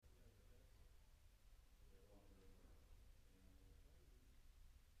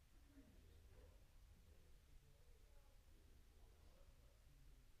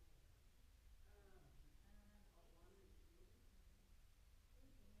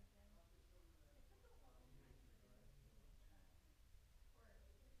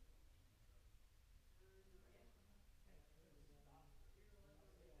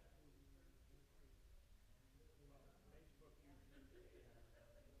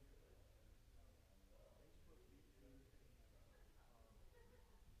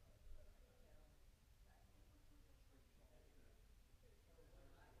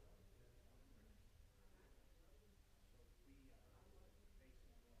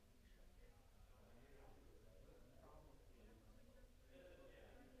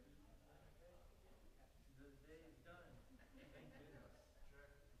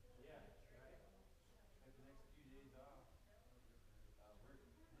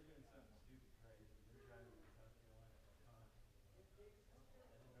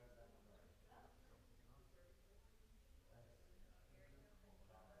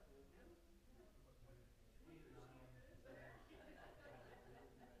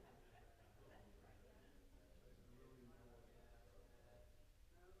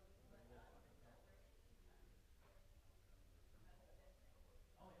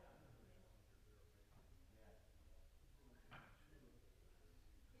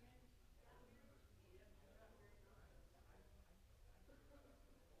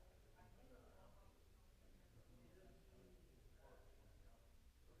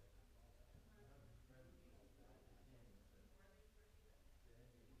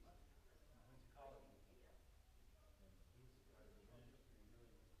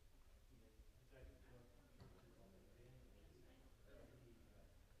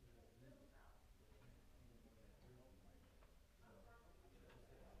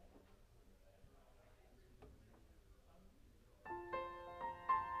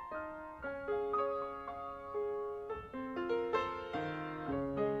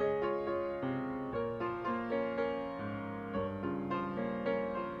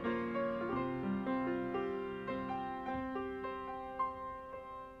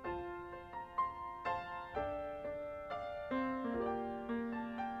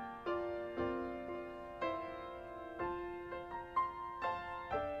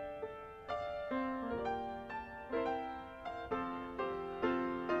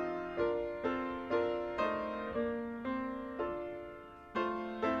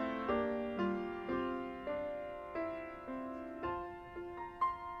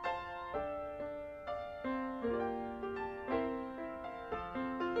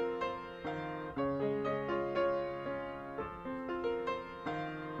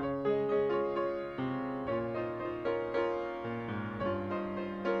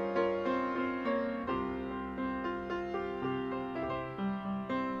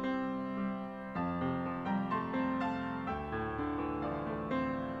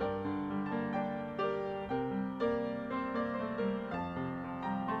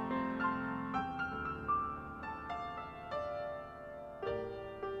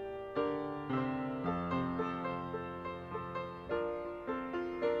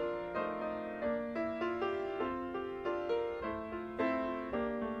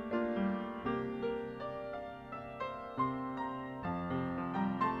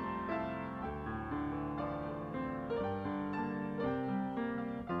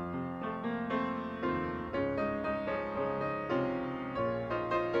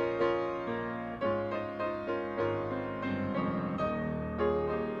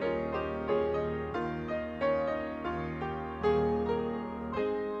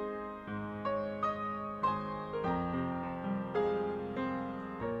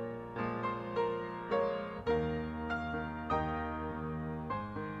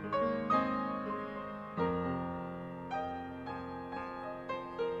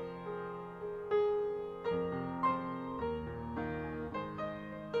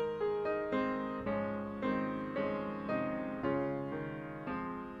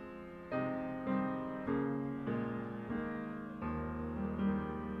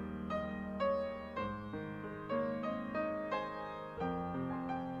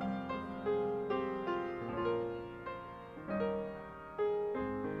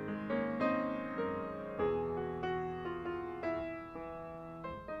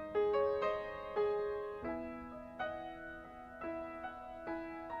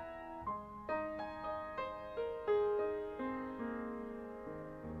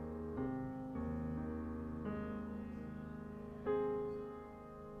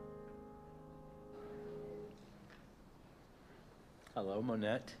Hello,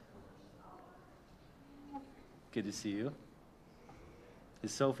 Monette. Good to see you.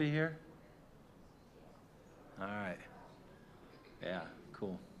 Is Sophie here? All right. Yeah,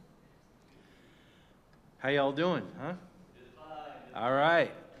 cool. How y'all doing, huh? All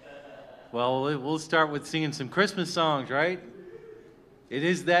right. Well, we'll start with singing some Christmas songs, right? It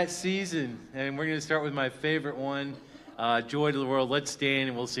is that season, and we're going to start with my favorite one, Joy to the World. Let's stand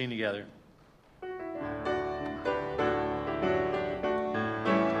and we'll sing together.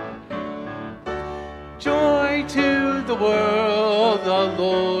 Joy to the world, the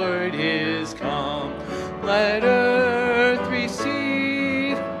Lord is come. Let earth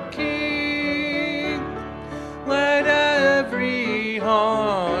receive King. Let every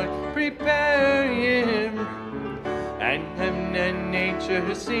heart prepare him. And heaven and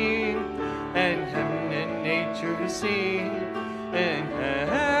nature sing. And heaven and nature sing. And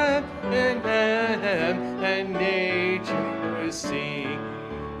heaven and nature sing.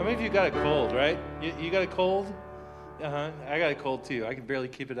 How many of you got a cold, right? You got a cold? I got a cold too. I can barely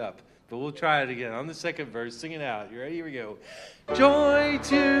keep it up. But we'll try it again. On the second verse, sing it out. You ready? Here we go. Joy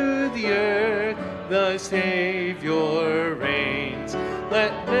to the earth, the Savior reigns.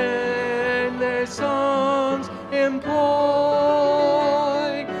 Let men their songs employ,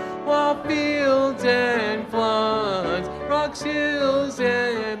 while fields and floods, rocks, hills,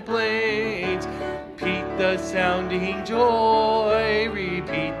 and plains repeat the sounding joy.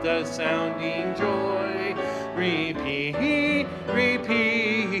 Repeat the sounding joy. Repeat,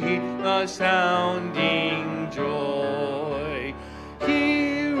 repeat the sounding joy.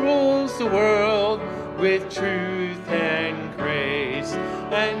 He rules the world with truth and grace,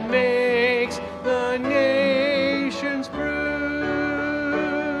 and makes the nations prove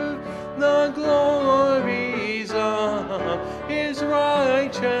the glories of his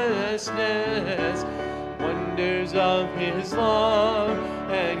righteousness. Wonders of his love,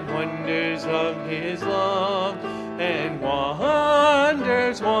 and wonders of his love, and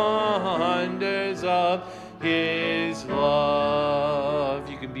wonders of his love.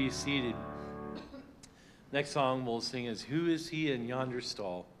 You can be seated. Next song we'll sing is Who Is He in Yonder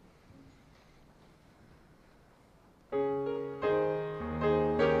Stall? Who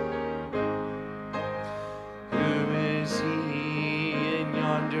is he in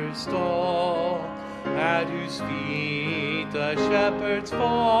yonder stall, at whose feet the shepherds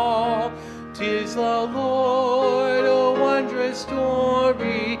fall? 'Tis the Lord, a wondrous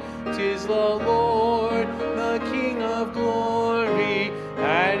story. 'Tis the Lord, the King of glory.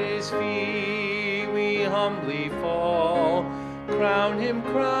 At his feet we humbly fall. Crown him,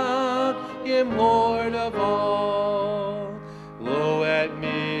 Lord of all. Lo, at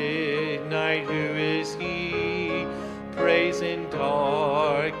midnight, who is he? Praise in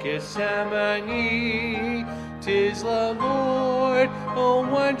dark Gethsemane. 'Tis the Lord, a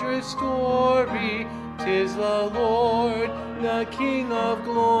wondrous story. 'Tis the Lord, the King of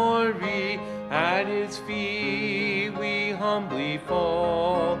glory. At his feet we humbly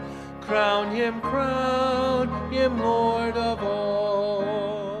fall. Crown him, Lord of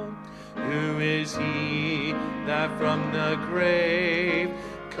all. Who is he that from the grave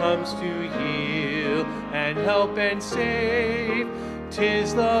comes to heal and help and save?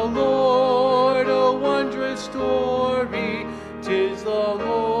 'Tis the Lord, a wondrous story. 'Tis the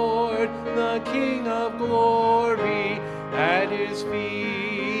Lord, the King of glory. At his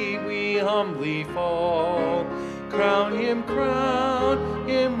feet we humbly fall. Crown him,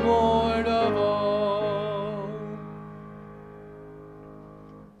 Lord of all.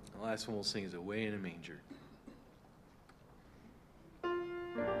 The last one we'll sing is Away in a Manger.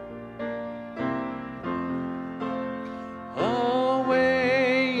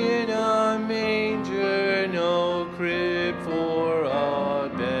 Away in a manger, no crib for a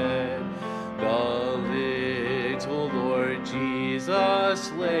bed, the little Lord Jesus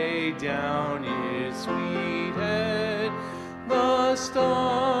laid down his sweet head. The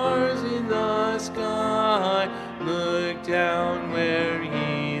stars in the sky looked down where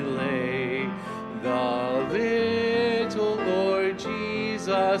he lay. The little Lord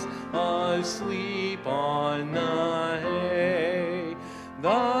Jesus asleep on the hay.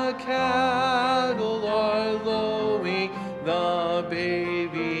 The cattle are lowing, the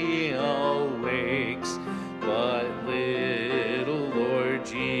baby awakes, but little Lord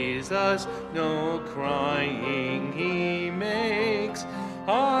Jesus no crying he makes.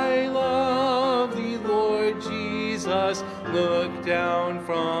 I love thee, Lord Jesus, look down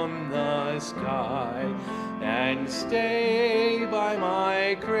from the sky, and stay by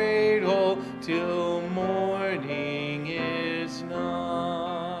my cradle till morning is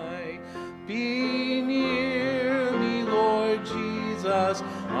nigh. Be near me, Lord Jesus, Jesus,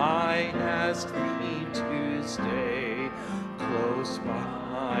 I ask thee to stay close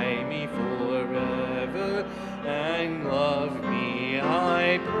by me forever and love me,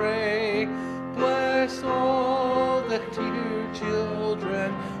 I pray. Bless all the dear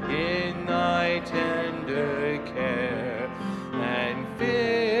children in thy tender care, and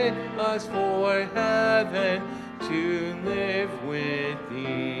fit us for heaven to live with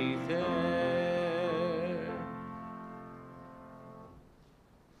thee there.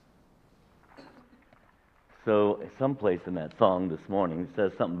 So someplace in that song this morning it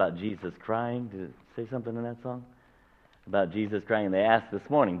says something about Jesus crying. Did it say something in that song? About Jesus crying. And they asked this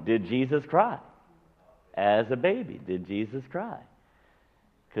morning, did Jesus cry? As a baby, did Jesus cry?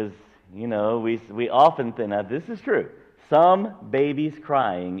 Because, you know, we often think, now this is true, some babies'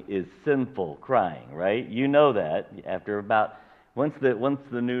 crying is sinful crying, right? You know that after about, once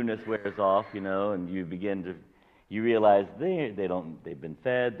the newness wears off, you know, and you realize they've been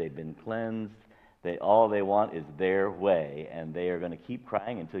fed, they've been cleansed, all they want is their way, and they are going to keep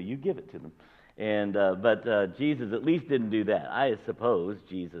crying until you give it to them. And but Jesus at least didn't do that. I suppose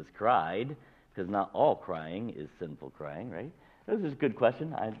Jesus cried, because not all crying is sinful crying, right? This is a good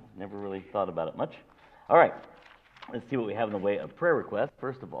question. I never really thought about it much. All right, let's see what we have in the way of prayer requests.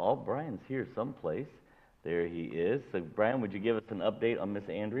 First of all, Brian's here someplace. There he is. So, Brian, would you give us an update on Miss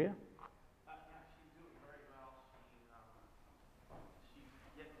Andrea? Yeah, she's doing very well. She's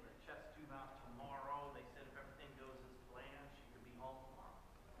getting the chest tube out tomorrow. They said if everything goes as planned, she could be home tomorrow.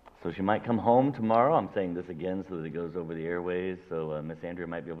 So she might come home tomorrow. I'm saying this again so that it goes over the airways. So Miss Andrea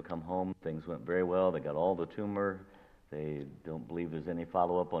might be able to come home. Things went very well. They got all the tumor. They don't believe there's any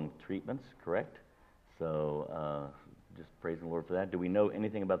follow-up on treatments, correct? So just praising the Lord for that. Do we know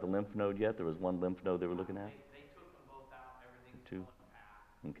anything about the lymph node yet? There was one lymph node they were looking at? They took them both out. Everything's Two? going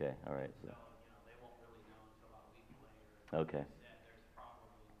back. Okay, all right. So, they won't really know until about a week later. Okay. They said there's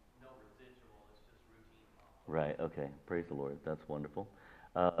probably no residual. It's just routine follow-up. Right, okay. Praise the Lord. That's wonderful.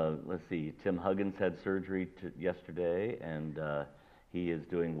 Let's see. Tim Huggins had surgery yesterday, and he is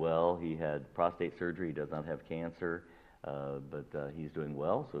doing well. He had prostate surgery. He does not have cancer, but he's doing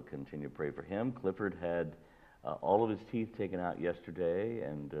well, so continue to pray for him. Clifford had all of his teeth taken out yesterday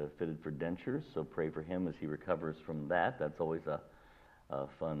and fitted for dentures, so pray for him as he recovers from that. That's always a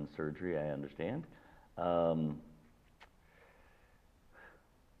fun surgery, I understand. Somebody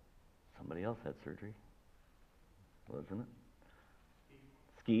else had surgery, wasn't it?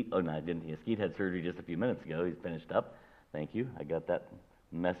 Skeet. Oh, no, I didn't. Yeah, Skeet had surgery just a few minutes ago. He's finished up. Thank you. I got that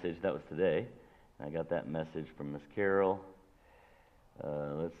message. That was today. I got that message from Miss Carol.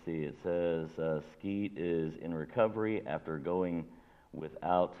 Let's see. It says Skeet is in recovery after going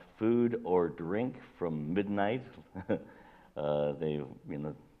without food or drink from midnight. It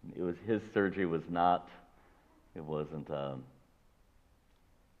was his surgery was not. It wasn't. I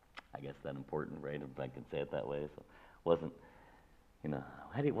guess that important, right? If I can say it that way. So it wasn't.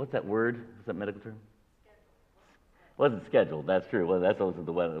 What's that word? What's that medical term? Wasn't scheduled. That's true. Well, that's also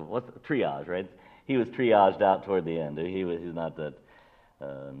what's triage, right? He was triaged out toward the end. He's not that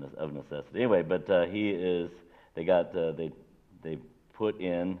of necessity. Anyway, but he is. They got. They put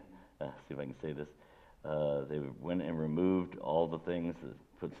in. See if I can say this. They went and removed all the things.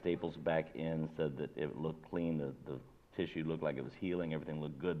 Put staples back in. Said that it looked clean. The tissue looked like it was healing. Everything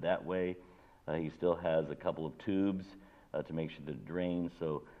looked good that way. He still has a couple of tubes to make sure that it drains.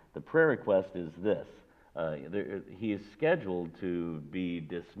 So the prayer request is this. He is scheduled to be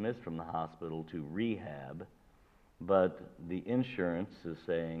dismissed from the hospital to rehab, but the insurance is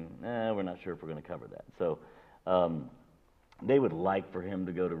saying, we're not sure if we're going to cover that. So they would like for him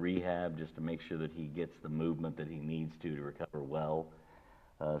to go to rehab just to make sure that he gets the movement that he needs to recover well.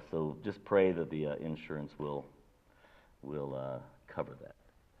 So just pray that the insurance will cover that.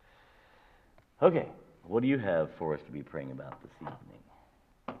 Okay. What do you have for us to be praying about this evening?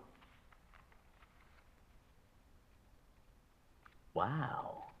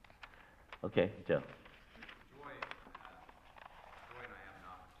 Wow. Okay, Joe. Joy and I have an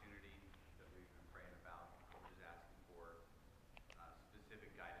opportunity that we've been praying about. We're just asking for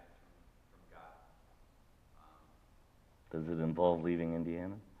specific guidance from God. Does it involve leaving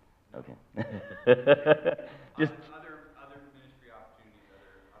Indiana? Okay. Just other ministry opportunities,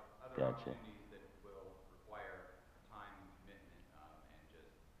 other Gotcha. opportunities that will require time and commitment, and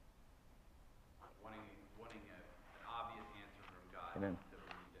just wanting an obvious answer from God. Amen. That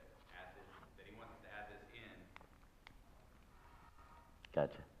we need to add this, that He wants us to add this in.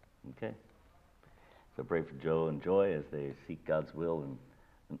 Gotcha. Okay. So pray for Joe and Joy as they seek God's will and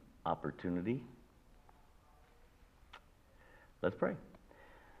an opportunity. Let's pray.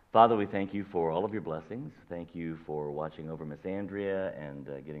 Father, we thank you for all of your blessings. Thank you for watching over Miss Andrea and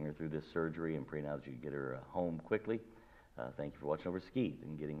getting her through this surgery, and pray now that you get her home quickly. Thank you for watching over Skeet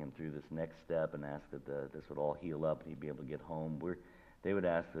and getting him through this next step, and ask that this would all heal up and he'd be able to get home. They would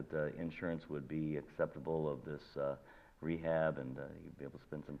ask that insurance would be acceptable of this rehab, and he'd be able to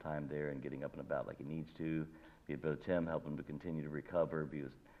spend some time there and getting up and about like he needs to. Be with Brother Tim, help him to continue to recover. Be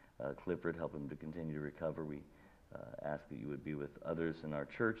with Clifford, help him to continue to recover. We ask that you would be with others in our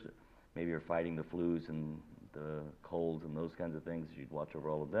church that maybe are fighting the flus and the colds and those kinds of things. You'd watch over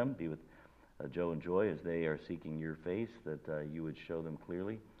all of them. Be with Joe and Joy as they are seeking your face, that you would show them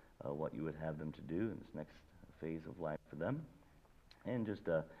clearly what you would have them to do in this next phase of life for them. And just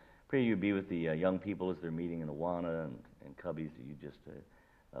pray you be with the young people as they're meeting in Awana and Cubbies, that you just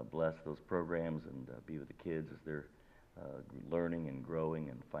bless those programs, and be with the kids as they're learning and growing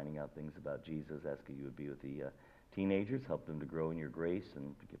and finding out things about Jesus. Ask that you would be with the teenagers, help them to grow in your grace,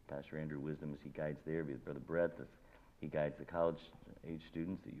 and to give Pastor Andrew wisdom as he guides there. Be with Brother Brett as he guides the college-age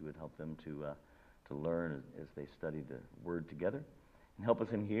students, that you would help them to learn as they study the Word together. And help us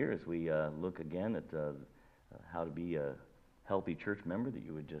in here as we look again at how to be a healthy church member, that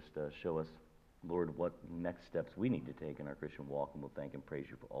you would just show us, Lord, what next steps we need to take in our Christian walk, and we'll thank and praise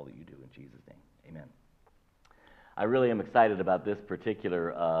you for all that you do in Jesus' name. Amen. I really am excited about this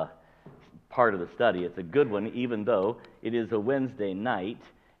particular part of the study. It's a good one, even though it is a Wednesday night,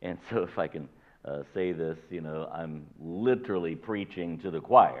 and so if I can say this, I'm literally preaching to the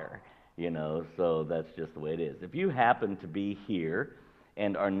choir, so that's just the way it is. If you happen to be here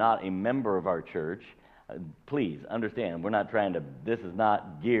and are not a member of our church, please understand, this is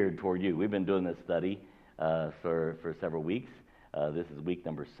not geared toward you. We've been doing this study for several weeks. This is week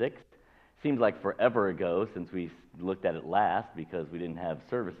number 6. Seems like forever ago since we looked at it last, because we didn't have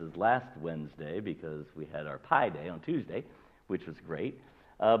services last Wednesday because we had our Pi Day on Tuesday, which was great.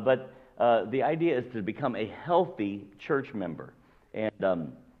 But the idea is to become a healthy church member.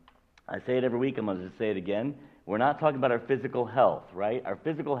 And I say it every week, I'm going to just say it again. We're not talking about our physical health, right? Our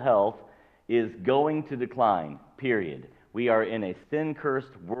physical health is going to decline, period. We are in a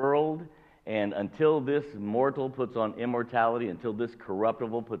sin-cursed world, and until this mortal puts on immortality, until this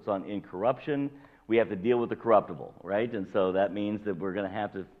corruptible puts on incorruption, we have to deal with the corruptible, right? And so that means that we're going to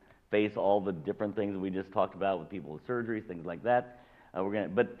have to face all the different things that we just talked about with people with surgeries, things like that.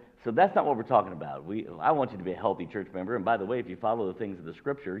 So that's not what we're talking about. I want you to be a healthy church member, and by the way, if you follow the things of the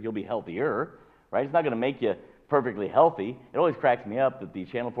Scripture, you'll be healthier, right? It's not going to make you perfectly healthy. It always cracks me up that the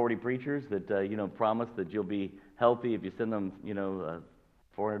Channel 40 preachers that promise that you'll be healthy if you send them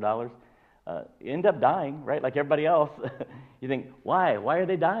 $400 end up dying, right? Like everybody else. You think, why are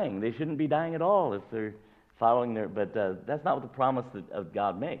they dying? They shouldn't be dying at all if they're following but that's not what the promise of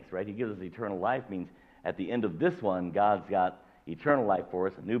God makes, right? He gives us eternal life. Means at the end of this one, God's got eternal life for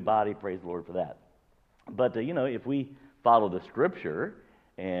us, a new body. Praise the Lord for that. But if we follow the Scripture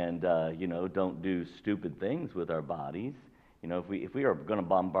and don't do stupid things with our bodies, if we are going to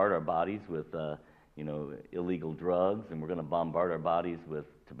bombard our bodies with illegal drugs, and we're going to bombard our bodies with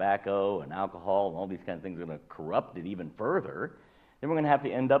tobacco and alcohol and all these kinds of things are going to corrupt it even further, then we're going to have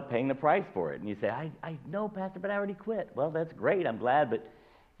to end up paying the price for it. And you say, I know, Pastor, but I already quit. Well, that's great. I'm glad, but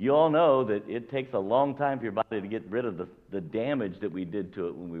you all know that it takes a long time for your body to get rid of the damage that we did to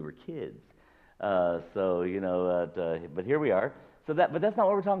it when we were kids. But here we are. But that's not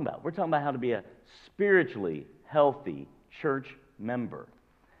what we're talking about. We're talking about how to be a spiritually healthy church member.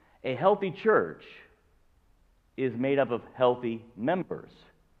 A healthy church is made up of healthy members,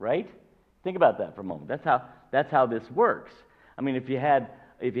 right? Think about that for a moment. That's how this works. I mean, if you had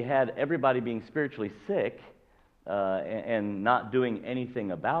everybody being spiritually sick and not doing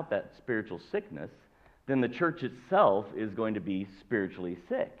anything about that spiritual sickness, then the church itself is going to be spiritually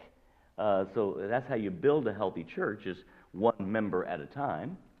sick. So that's how you build a healthy church, is one member at a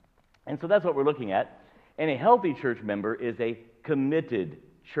time. And so that's what we're looking at. And a healthy church member is a committed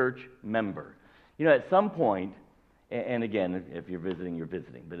church member. At some point, and again, if you're visiting, you're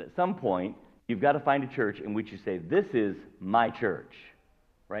visiting, but at some point, you've got to find a church in which you say, this is my church,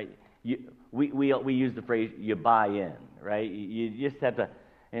 right? We use the phrase, you buy in, right? You just have to,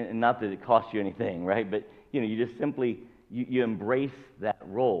 and not that it costs you anything, right? But, you just simply, you embrace that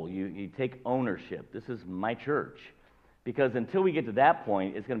role. You take ownership. This is my church. Because until we get to that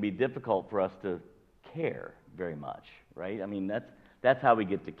point, it's going to be difficult for us to care very much, right? I mean, that's how we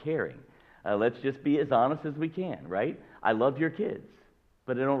get to caring. Let's just be as honest as we can, right? I love your kids,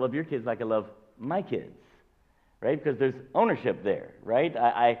 but I don't love your kids like I love my kids, right? Because there's ownership there, right?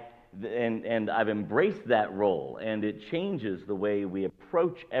 And I've embraced that role, and it changes the way we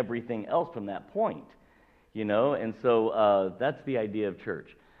approach everything else from that point, And so that's the idea of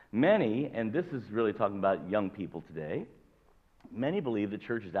church. Many, and this is really talking about young people today, many believe the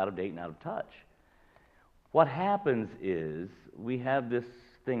church is out of date and out of touch. What happens is we have this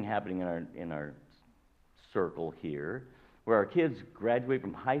thing happening in our circle here where our kids graduate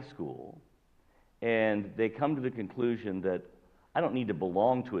from high school and they come to the conclusion that I don't need to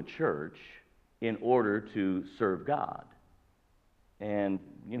belong to a church in order to serve God. And,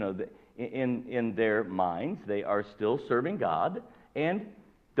 you know, in their minds, they are still serving God. And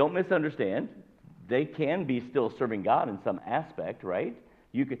don't misunderstand, they can be still serving God in some aspect, right?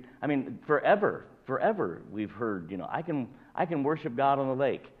 You could, I mean, forever we've heard, you know, I can worship God on the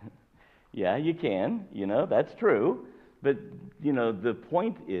lake. Yeah, you can, you know, that's true. But, you know, the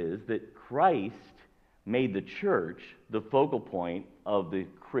point is that Christ made the church the focal point of the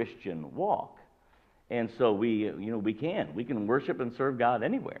Christian walk. And so we can worship and serve God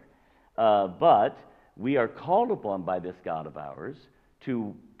anywhere. But we are called upon by this God of ours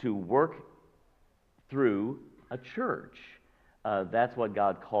to work through a church. That's what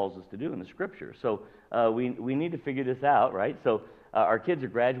God calls us to do in the Scripture. So we need to figure this out, right? So our kids are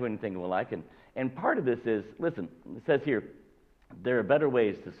graduating thinking, well, I can. And part of this is, listen, it says here, there are better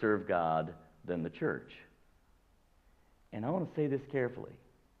ways to serve God than the church. And I want to say this carefully,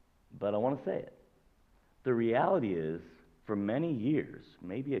 but I want to say it. The reality is, for many years,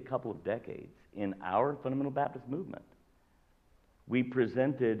 maybe a couple of decades, in our fundamental Baptist movement, we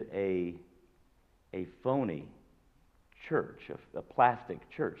presented a phony church, a plastic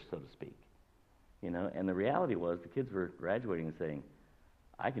church, so to speak. You know, and the reality was the kids were graduating and saying,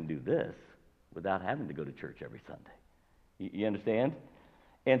 I can do this without having to go to church every Sunday. You understand?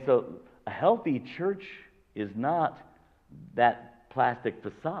 And so a healthy church is not that plastic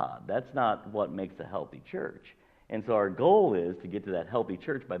facade. That's not what makes a healthy church. And so our goal is to get to that healthy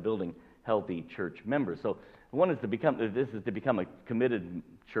church by building healthy church members. So one is to become a committed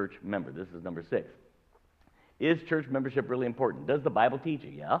church member. This is number 6. Is church membership really important? Does the Bible teach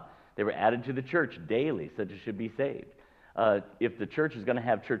it? Yeah. They were added to the church daily, such as should be saved. If the church is going to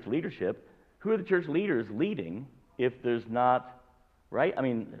have church leadership, who are the church leaders leading if there's not, right? I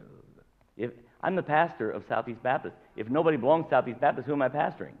mean, if I'm the pastor of Southeast Baptist. If nobody belongs to Southeast Baptist, who am I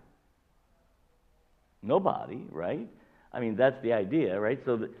pastoring? Nobody, right? I mean, that's the idea, right?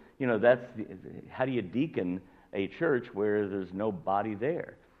 So, how do you deacon a church where there's no body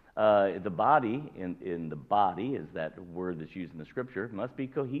there? The body, in the body is that word that's used in the Scripture, must be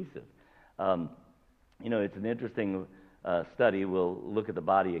cohesive. It's an interesting study. We'll look at the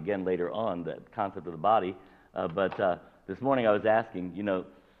body again later on, the concept of the body. But this morning I was asking,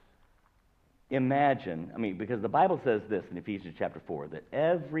 imagine, because the Bible says this in Ephesians chapter 4, that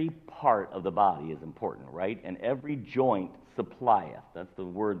every part of the body is important, right? And every joint supplieth. That's the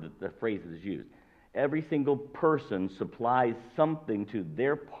word, the phrase that is used. Every single person supplies something to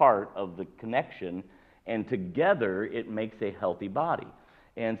their part of the connection, and together it makes a healthy body.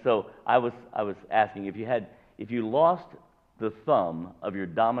 And so I was asking, if you lost the thumb of your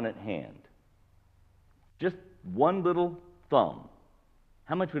dominant hand, just one little thumb,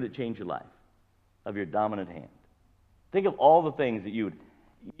 how much would it change your life of your dominant hand? Think of all the things that you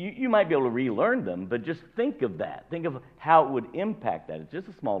might be able to relearn them, but just think of that. Think of how it would impact that. It's just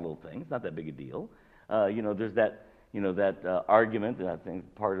a small little thing. It's not that big a deal. There's that argument that I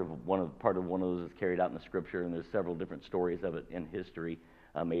think part of one of those is carried out in the Scripture, and there's several different stories of it in history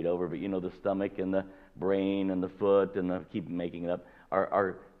made over. But the stomach and the brain and the foot and keep making it up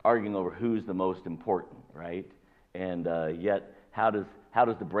are arguing over who's the most important, right? And yet, how does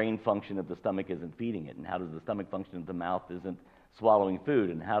the brain function if the stomach isn't feeding it? And how does the stomach function if the mouth isn't swallowing food?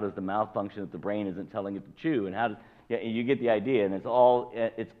 And how does the mouth function if the brain isn't telling it to chew? And you get the idea, and it's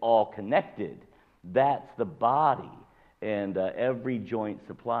all connected. That's the body, and every joint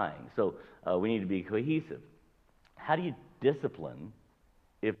supplying. So we need to be cohesive. How do you discipline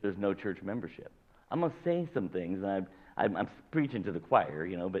if there's no church membership? I'm going to say some things, and I'm preaching to the choir,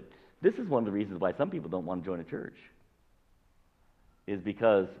 but this is one of the reasons why some people don't want to join a church, is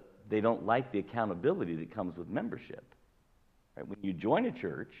because they don't like the accountability that comes with membership. Right? When you join a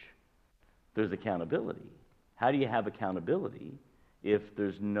church, there's accountability. How do you have accountability if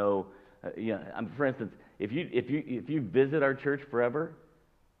there's no... for instance, if you visit our church forever,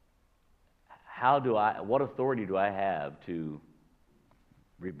 what authority do I have to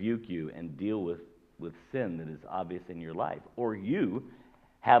rebuke you and deal with sin that is obvious in your life? Or you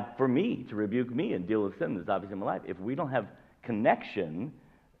have for me to rebuke me and deal with sin that's obvious in my life? If we don't have connection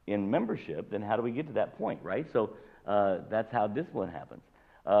in membership, then how do we get to that point, right? So that's how discipline happens.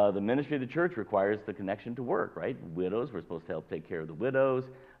 The ministry of the church requires the connection to work, right? Widows, we're supposed to help take care of the widows.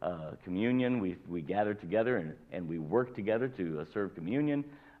 Communion, we gather together and we work together to serve communion.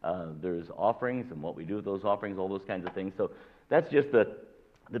 There's offerings and what we do with those offerings, all those kinds of things. So that's just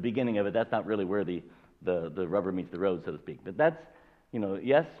the beginning of it. That's not really where the rubber meets the road, so to speak. But that's,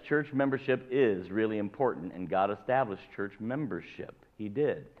 yes, church membership is really important, and God established church membership. He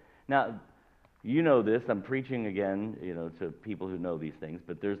did. Now, you know this. I'm preaching again, to people who know these things.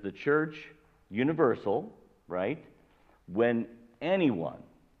 But there's the church universal, right? When anyone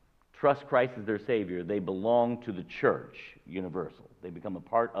trusts Christ as their Savior, they belong to the church universal. They become a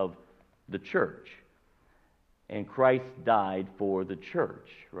part of the church. And Christ died for the church,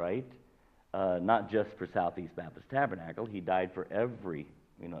 right? Not just for Southeast Baptist Tabernacle. He died for everyone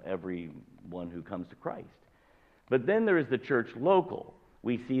who comes to Christ. But then there is the church local.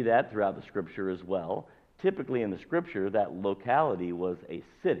 We see that throughout the Scripture as well. Typically in the Scripture, that locality was a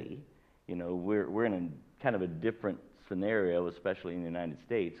city. We're in a kind of a different scenario, especially in the United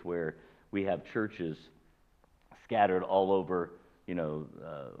States, where we have churches scattered all over,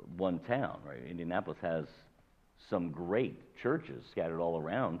 one town, right? Indianapolis has some great churches scattered all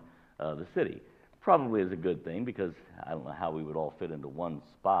around the city. Probably is a good thing, because I don't know how we would all fit into one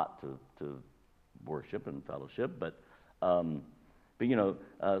spot to worship and fellowship, but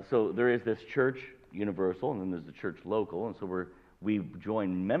so there is this church universal, and then there's the church local, and so we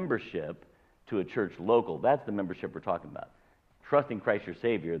join membership to a church local. That's the membership we're talking about. Trusting Christ your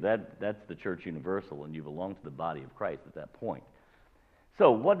Savior, that's the church universal, and you belong to the body of Christ at that point.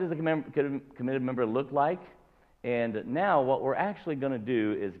 So what does a committed member look like? And now what we're actually going to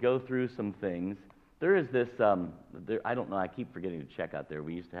do is go through some things. There is this, I don't know, I keep forgetting to check out there.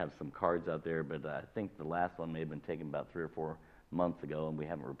 We used to have some cards out there, but I think the last one may have been taken about 3 or 4 months ago, and we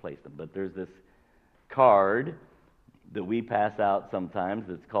haven't replaced them. But there's this card that we pass out sometimes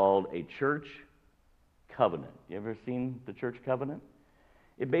that's called a church covenant. You ever seen the church covenant?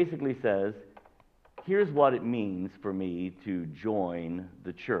 It basically says, here's what it means for me to join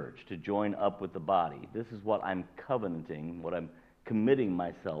the church, to join up with the body. This is what I'm covenanting, what I'm committing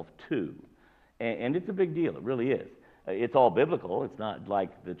myself to. And it's a big deal. It really is. It's all biblical. It's not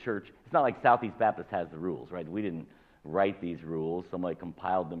like the church, it's not like Southeast Baptist has the rules, right? We didn't write these rules. Somebody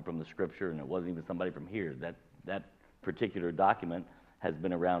compiled them from the Scripture, and it wasn't even somebody from here. That particular document has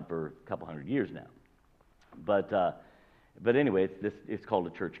been around for a couple hundred years now. But anyway, it's called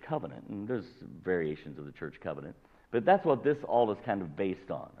a church covenant, and there's variations of the church covenant. But that's what this all is kind of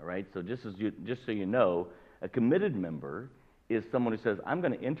based on, all right? So just so you know, a committed member is someone who says, I'm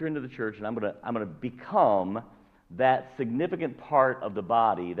going to enter into the church, and I'm going to become that significant part of the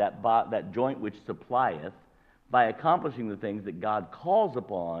body, that joint which supplieth, by accomplishing the things that God calls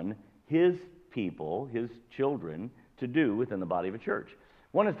upon His people, His children, to do within the body of a church.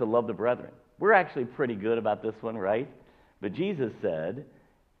 One is to love the brethren. We're actually pretty good about this one, right? But Jesus said,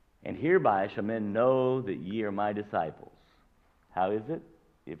 and hereby shall men know that ye are my disciples. How is it?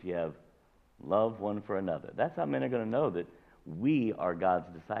 If you have love one for another. That's how men are going to know that we are God's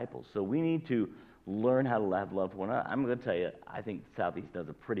disciples. So we need to learn how to have love for one another. I'm going to tell you, I think Southeast does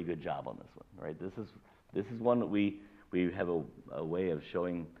a pretty good job on this one, right? This is one that we have a way of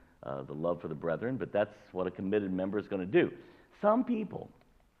showing the love for the brethren, but that's what a committed member is going to do. Some people,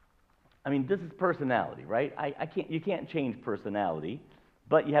 this is personality, right? You can't change personality,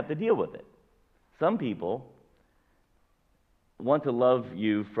 but you have to deal with it. Some people want to love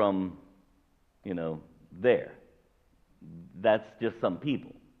you from, there. That's just some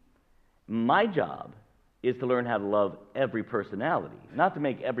people. My job is to learn how to love every personality, not to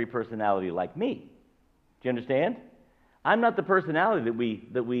make every personality like me. Do you understand? I'm not the personality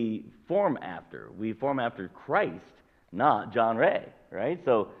that we form after. We form after Christ, not John Ray, right?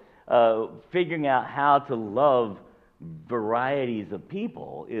 So figuring out how to love varieties of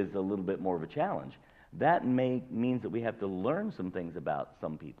people is a little bit more of a challenge. That means that we have to learn some things about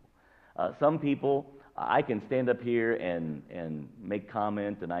some people. Some people, I can stand up here and make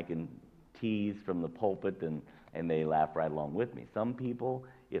comments, and I can tease from the pulpit, and they laugh right along with me. Some people,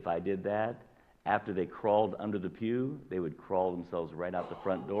 if I did that, after they crawled under the pew, they would crawl themselves right out the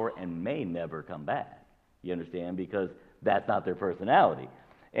front door and may never come back. You understand? Because that's not their personality.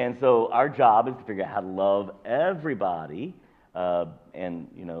 And so our job is to figure out how to love everybody, and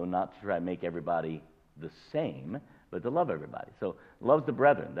not to try to make everybody the same, but to love everybody. So loves the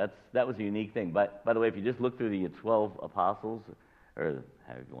brethren. That was a unique thing. But by the way, if you just look through the 12 apostles, or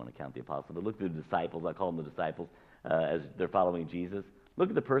however you want to count the apostles, but look through the disciples, I call them the disciples, as they're following Jesus. Look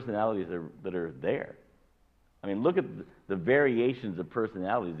at the personalities that are there. Look at the variations of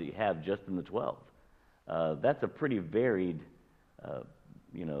personalities that you have just in the 12. That's a pretty varied,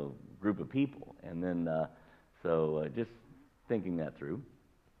 group of people. And then, just thinking that through.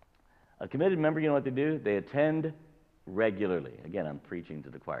 A committed member, you know what they do? They attend regularly. Again, I'm preaching to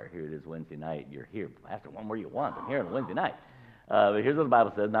the choir. Here it is Wednesday night. You're here. Pastor, one more you want. I'm here on a Wednesday night. But here's what the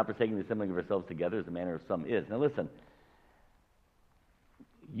Bible says, not forsaking the assembling of ourselves together as the manner of some is. Now listen,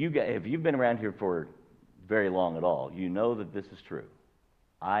 if you've been around here for very long at all, you know that this is true.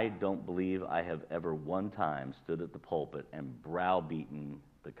 I don't believe I have ever one time stood at the pulpit and browbeaten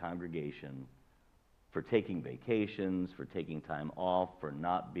the congregation for taking vacations, for taking time off, for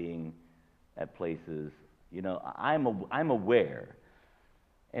not being at places. You know, I'm aware,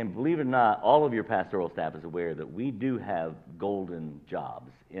 and believe it or not, all of your pastoral staff is aware that we do have golden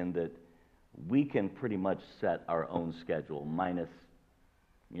jobs in that we can pretty much set our own schedule minus,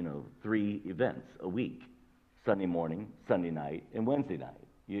 3 events a week: Sunday morning, Sunday night, and Wednesday night.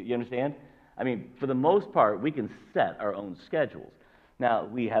 You understand? I mean, for the most part, we can set our own schedules. Now,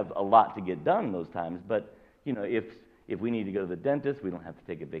 we have a lot to get done those times, but, if we need to go to the dentist, we don't have to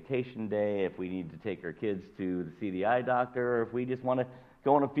take a vacation day. If we need to take our kids to see the eye doctor, or if we just want to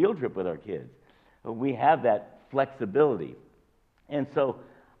go on a field trip with our kids, we have that flexibility. And so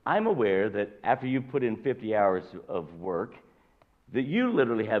I'm aware that after you put in 50 hours of work, that you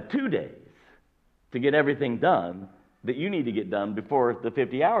literally have 2 days to get everything done that you need to get done before the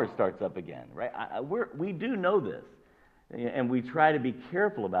 50 hours starts up again, right? We do know this, and we try to be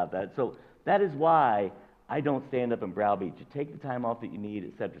careful about that. So that is why I don't stand up and browbeat you. Take the time off that you need,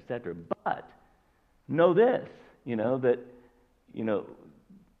 et cetera, et cetera. But know this,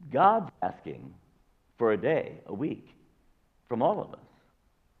 God's asking for a day, a week, from all of us.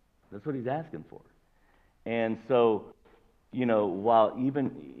 That's what he's asking for. And so, while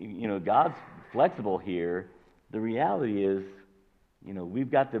even, God's flexible here, the reality is, we've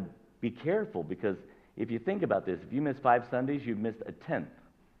got to be careful, because if you think about this, if you miss 5 Sundays, you've missed a 10th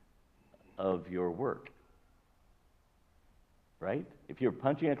of your work, right? If you're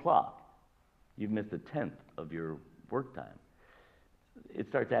punching a clock, you've missed a 10th of your work time. It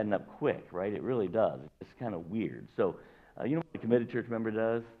starts adding up quick, right? It really does. It's kind of weird. So, what a committed church member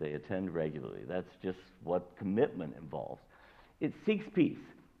does? They attend regularly. That's just what commitment involves. It seeks peace.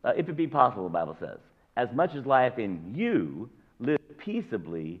 If it be possible, the Bible says, as much as lieth in you, live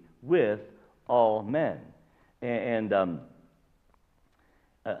peaceably with all men. And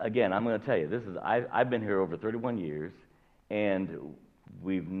again, I'm going to tell you, I've been here over 31 years, and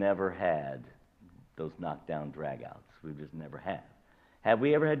we've never had those knockdown dragouts. We've just never had. Have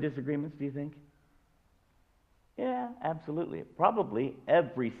we ever had disagreements, do you think? Yeah, absolutely. Probably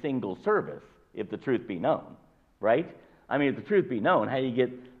every single service, if the truth be known, right? I mean, if the truth be known, how do you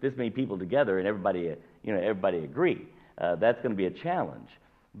get this many people together and everybody agree? That's going to be a challenge.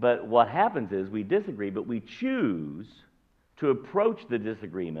 But what happens is we disagree, but we choose to approach the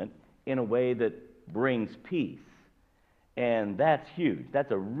disagreement in a way that brings peace. And that's huge.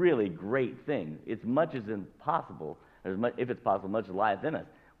 That's a really great thing. It's much as impossible, if it's possible, much as lieth in us.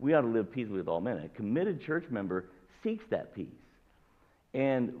 We ought to live peaceably with all men. A committed church member seeks that peace.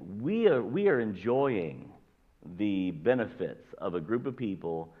 And we are enjoying the benefits of a group of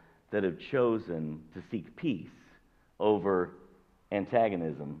people that have chosen to seek peace over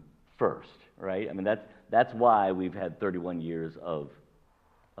antagonism first, right? I mean, that's why we've had 31 years of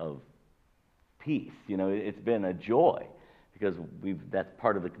peace. It's been a joy, because that's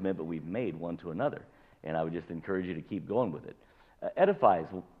part of the commitment we've made one to another. And I would just encourage you to keep going with it. Edifies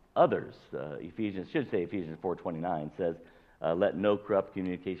others. Ephesians 4:29 says, let no corrupt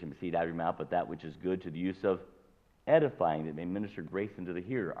communication proceed out of your mouth, but that which is good to the use of edifying, that may minister grace unto the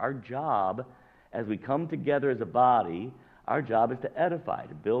hearer. Our job, as we come together as a body, our job is to edify,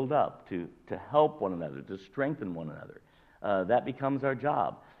 to build up, to help one another, to strengthen one another. That becomes our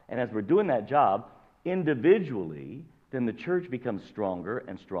job. And as we're doing that job individually, then the church becomes stronger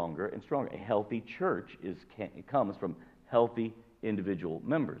and stronger and stronger. A healthy church comes from healthy individual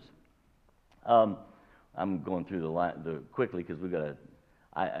members. I'm going through the line quickly, because we've got to.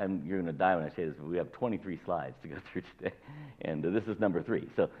 You're going to die when I say this, but we have 23 slides to go through today, and this is number 3.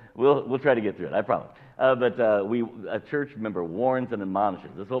 So we'll try to get through it, I promise. But a church member warns and admonishes.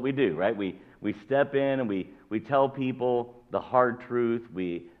 That's what we do, right? We step in and we tell people the hard truth.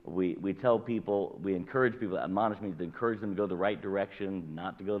 We tell people, we encourage people. Admonish means to encourage them to go the right direction,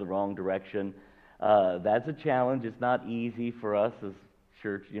 not to go the wrong direction. That's a challenge. It's not easy for us as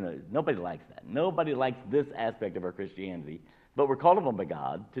church. Nobody likes that. Nobody likes this aspect of our Christianity. But we're called upon by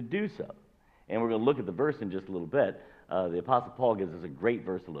God to do so. And we're going to look at the verse in just a little bit. The Apostle Paul gives us a great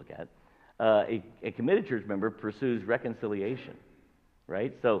verse to look at. A committed church member pursues reconciliation,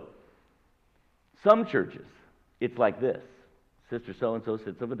 right? So some churches, it's like this. Sister so-and-so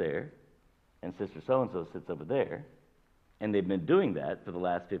sits over there, and Sister so-and-so sits over there, and they've been doing that for the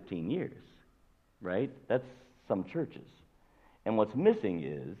last 15 years, right? That's some churches. And what's missing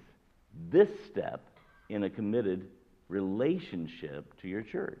is this step in a committed relationship to your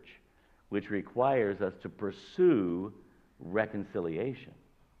church, which requires us to pursue reconciliation,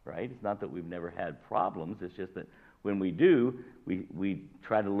 right? It's not that we've never had problems. It's just that when we do, we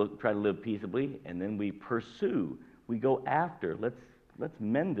try to live peaceably, and then we pursue. We go after. Let's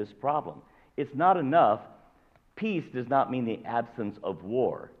mend this problem. It's not enough. Peace does not mean the absence of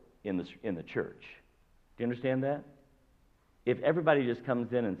war in the church. Do you understand that? If everybody just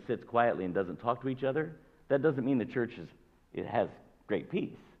comes in and sits quietly and doesn't talk to each other, that doesn't mean the church has great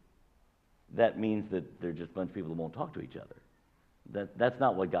peace. That means that there are just a bunch of people that won't talk to each other. That's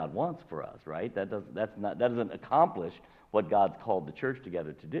not what God wants for us, right? That doesn't accomplish what God's called the church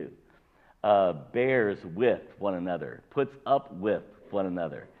together to do. Bears with one another, puts up with one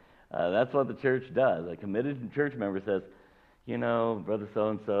another. That's what the church does. A committed church member says, you know, brother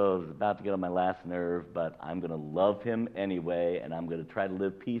so-and-so is about to get on my last nerve, but I'm going to love him anyway, and I'm going to try to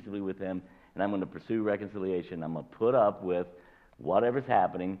live peaceably with him, and I'm going to pursue reconciliation. I'm going to put up with whatever's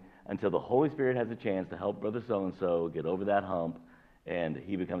happening until the Holy Spirit has a chance to help brother so-and-so get over that hump, and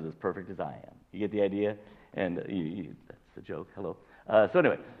he becomes as perfect as I am. You get the idea? And that's a joke. Hello. So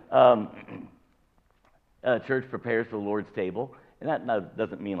anyway, church prepares for the Lord's table, and that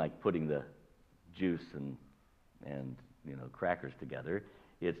doesn't mean like putting the juice and crackers together.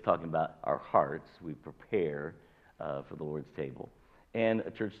 It's talking about our hearts. We prepare for the Lord's table, and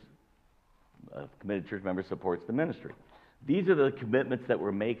a committed church member supports the ministry. These are the commitments that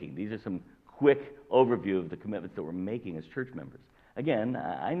we're making. These are some quick overview of the commitments that we're making as church members. Again,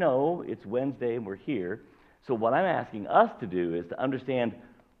 I know it's Wednesday and we're here, so what I'm asking us to do is to understand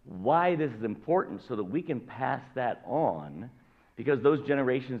why this is important so that we can pass that on, because those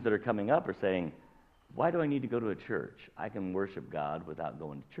generations that are coming up are saying, why do I need to go to a church? I can worship God without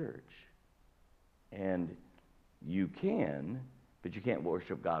going to church. And you can, but you can't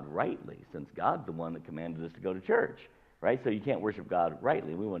worship God rightly, since God's the one that commanded us to go to church, right? So you can't worship God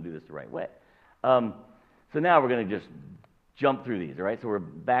rightly. We want to do this the right way. So now we're going to just jump through these, all right? So we're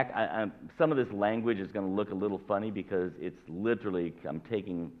back. Some of this language is going to look a little funny because it's literally, I'm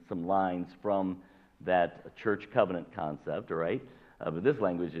taking some lines from that church covenant concept, all right? But this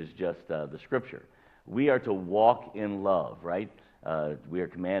language is just the scripture. We are to walk in love, right? We are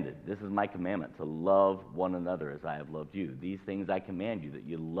commanded. This is my commandment, to love one another as I have loved you. These things I command you, that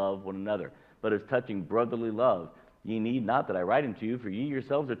you love one another. But as touching brotherly love, ye need not that I write unto you, for ye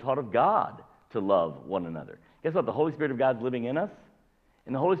yourselves are taught of God to love one another. Guess what? The Holy Spirit of God's living in us.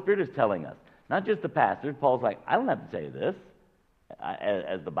 And the Holy Spirit is telling us, not just the pastor. Paul's like, I don't have to tell you this.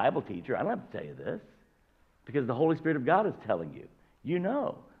 As the Bible teacher, I don't have to tell you this. Because the Holy Spirit of God is telling you. You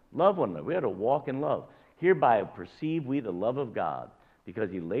know. Love one another. We are to walk in love. Hereby perceive we the love of God, because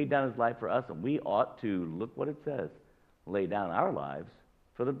he laid down his life for us, and we ought to, look what it says, lay down our lives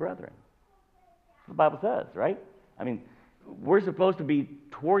for the brethren. That's what the Bible says, right? I mean, we're supposed to be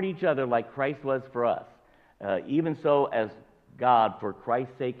toward each other like Christ was for us. Even so as God, for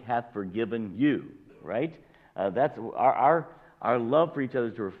Christ's sake, hath forgiven you, right? That's our love for each other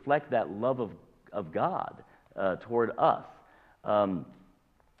is to reflect that love of God toward us.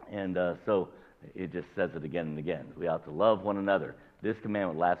 So it just says it again and again. We ought to love one another. This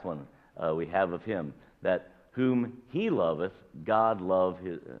commandment, last one, we have of him, that whom he loveth, God love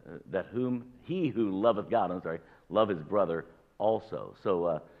his, that whom he who loveth God, love his brother also.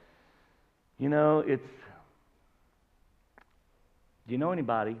 So, it's, do you know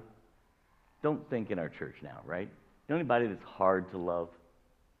anybody? Don't think in our church now, right? You know anybody that's hard to love?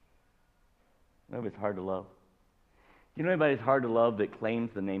 You know if it's hard to love? Do you know anybody that's hard to love that claims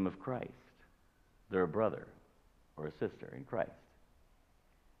the name of Christ? They're a brother or a sister in Christ.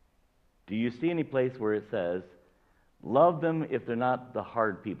 Do you see any place where it says, love them if they're not the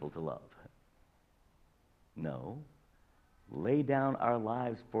hard people to love? No. Lay down our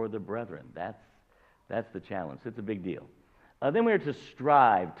lives for the brethren. That's the challenge. It's a big deal. Then we are to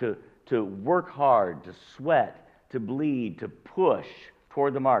strive, to work hard, to sweat, to bleed, to push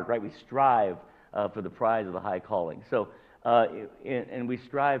toward the mark, right? We strive for the prize of the high calling. So, and we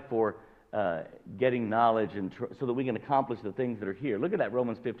strive for getting knowledge so that we can accomplish the things that are here. Look at that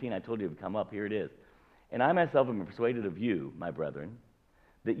Romans 15 I told you would come up. Here it is. And I myself am persuaded of you, my brethren,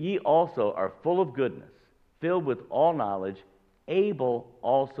 that ye also are full of goodness, filled with all knowledge, able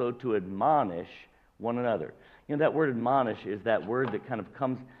also to admonish one another. You know, that word admonish is that word that kind of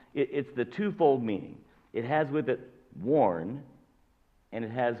comes, it's the twofold meaning. It has with it warn, and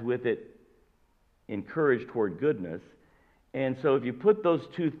it has with it encourage toward goodness. And so if you put those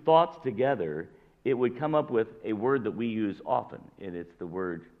two thoughts together, it would come up with a word that we use often, and it's the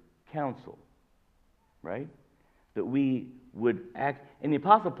word counsel, right? that we would act. And the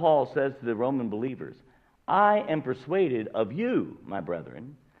Apostle Paul says to the Roman believers, I am persuaded of you, my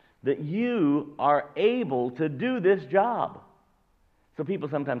brethren, that you are able to do this job. So people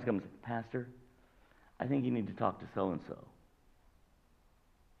sometimes come and say, Pastor, I think you need to talk to so-and-so.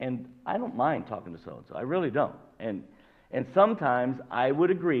 And I don't mind talking to so-and-so. I really don't. And sometimes I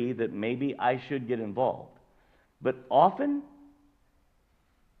would agree that maybe I should get involved. But often,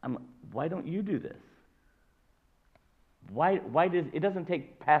 why don't you do this? Why does it doesn't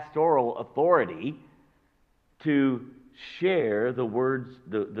take pastoral authority to share the words,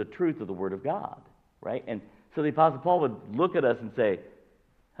 the truth of the Word of God, right? And so the Apostle Paul would look at us and say,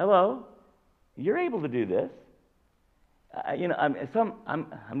 hello, you're able to do this. I'm just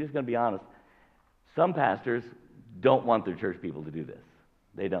going to be honest. Some pastors don't want their church people to do this.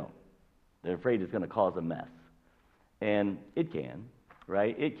 They don't. They're afraid it's going to cause a mess. And it can,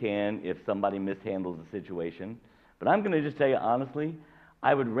 right? It can if somebody mishandles the situation. But I'm going to just tell you honestly,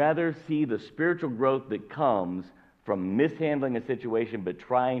 I would rather see the spiritual growth that comes from mishandling a situation but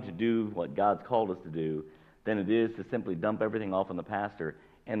trying to do what God's called us to do than it is to simply dump everything off on the pastor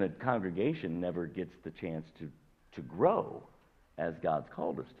and the congregation never gets the chance to grow as God's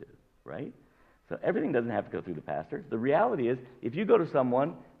called us to, right? So everything doesn't have to go through the pastor. The reality is, if you go to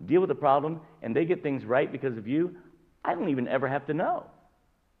someone, deal with the problem, and they get things right because of you, I don't even ever have to know,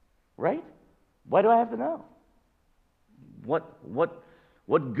 right? Why do I have to know?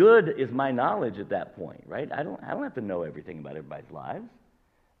 What good is my knowledge at that point, right? I don't have to know everything about everybody's lives.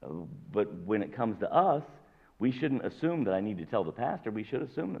 But when it comes to us, we shouldn't assume that I need to tell the pastor. We should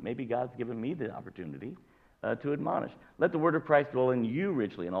assume that maybe God's given me the opportunity to admonish. Let the word of Christ dwell in you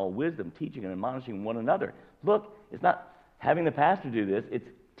richly in all wisdom, teaching and admonishing one another. Look, it's not having the pastor do this. It's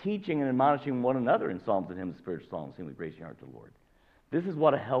teaching and admonishing one another in psalms and hymns, spiritual songs, sing with grace in your heart to the Lord. This is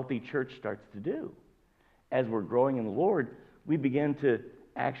what a healthy church starts to do. As we're growing in the Lord, we begin to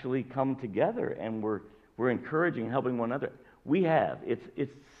actually come together, and we're encouraging and helping one another.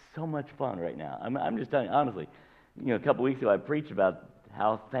 It's so much fun right now. I'm just telling you honestly. A couple weeks ago I preached about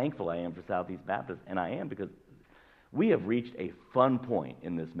how thankful I am for Southeast Baptist, and I am because we have reached a fun point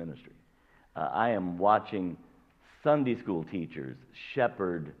in this ministry. I am watching Sunday school teachers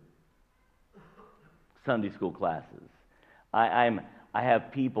shepherd Sunday school classes. I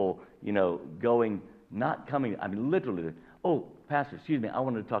have people, going, not coming. I mean, literally, oh, pastor, excuse me, I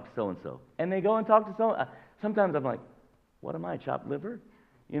wanted to talk to so-and-so. And they go and talk to so-and-so. Sometimes I'm like, what am I, chopped liver?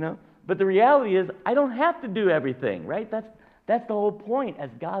 But the reality is, I don't have to do everything, right? That's the whole point. As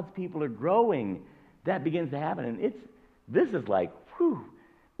God's people are growing, that begins to happen. And this is like, whew,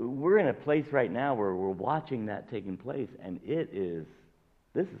 we're in a place right now where we're watching that taking place, and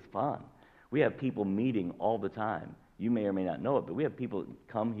this is fun. We have people meeting all the time. You may or may not know it, but we have people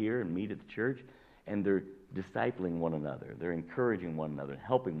come here and meet at the church, and they're discipling one another. They're encouraging one another,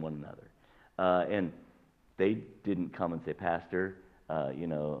 helping one another. And they didn't come and say, Pastor,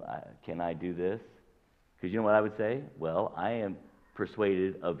 can I do this? Because you know what I would say? Well, I am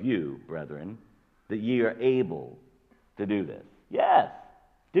persuaded of you, brethren, that ye are able to do this. Yes,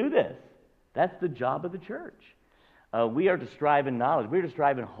 do this. That's the job of the church. We are to strive in knowledge. We are to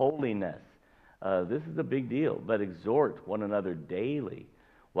strive in holiness. This is a big deal. But exhort one another daily,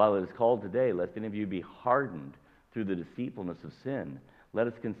 while it is called today, lest any of you be hardened through the deceitfulness of sin. Let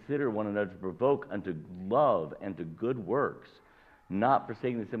us consider one another to provoke unto love and to good works, not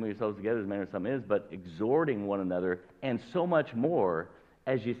forsaking the assembly of yourselves together as manner of some is, but exhorting one another, and so much more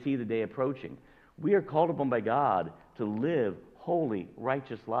as you see the day approaching. We are called upon by God to live holy,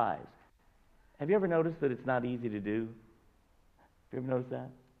 righteous lives. Have you ever noticed that it's not easy to do? Have you ever noticed that?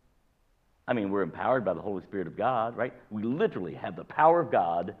 I mean, we're empowered by the Holy Spirit of God, right? We literally have the power of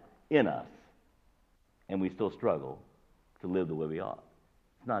God in us, and we still struggle to live the way we ought.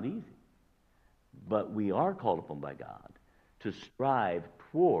 It's not easy. But we are called upon by God to strive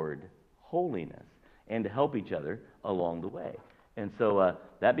toward holiness and to help each other along the way. And so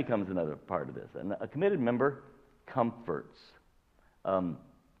that becomes another part of this. And a committed member comforts.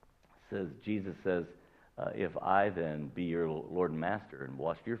 Jesus says, if I then be your Lord and Master and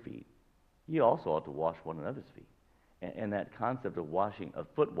wash your feet, you also ought to wash one another's feet. And that concept of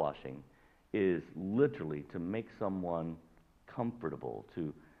foot washing is literally to make someone comfortable,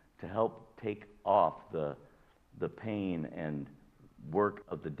 to help take off the pain and work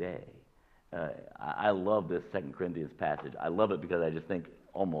of the day. I love this 2 Corinthians passage. I love it because I just think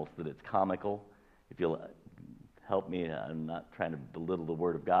almost that it's comical. If you'll help me, I'm not trying to belittle the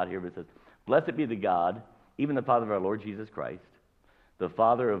word of God here, but it says, blessed be the God, even the Father of our Lord Jesus Christ, the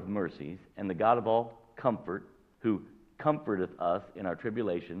Father of mercies, and the God of all comfort, who comforteth us in our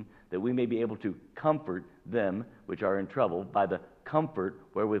tribulation, that we may be able to comfort them which are in trouble by the comfort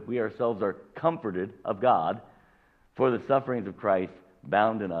wherewith we ourselves are comforted of God. For the sufferings of Christ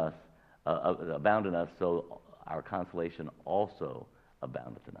abound in us, so our consolation also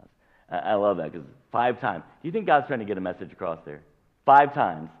aboundeth in us. I love that, because 5 times. Do you think God's trying to get a message across there? 5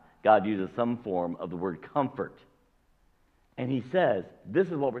 times God uses some form of the word comfort. And he says, this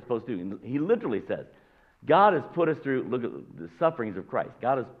is what we're supposed to do. He literally says, God has put us through, look at the sufferings of Christ.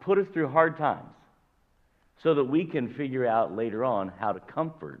 God has put us through hard times so that we can figure out later on how to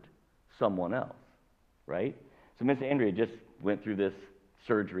comfort someone else, right? So Miss Andrea just went through this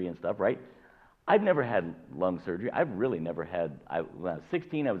surgery and stuff, right? I've never had lung surgery. I've really never had, when I was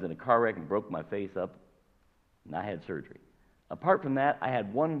 16, I was in a car wreck and broke my face up, and I had surgery. Apart from that, I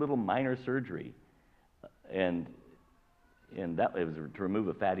had one little minor surgery, and that it was to remove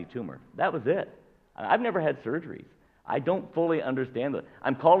a fatty tumor. That was it. I've never had surgeries. I don't fully understand that.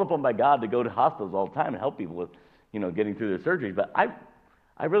 I'm called upon by God to go to hospitals all the time and help people with, getting through their surgeries, but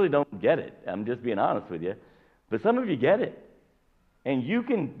I really don't get it. I'm just being honest with you. But some of you get it. And you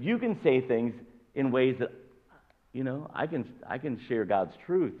can say things in ways that, I can share God's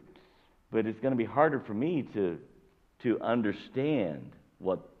truth, but it's going to be harder for me to understand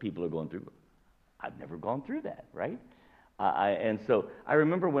what people are going through. I've never gone through that, right? And so I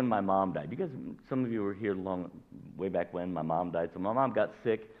remember when my mom died. Because some of you were here way back when my mom died. So my mom got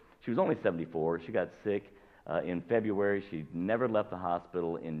sick. She was only 74. She got sick in February. She never left the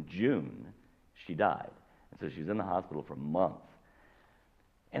hospital. In June, she died. And so she was in the hospital for months.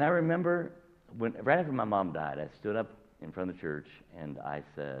 And I remember right after my mom died, I stood up in front of the church and I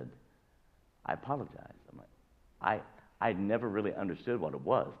said, I apologize. I'm like, I never really understood what it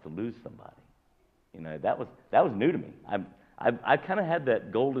was to lose somebody. That was new to me. I kind of had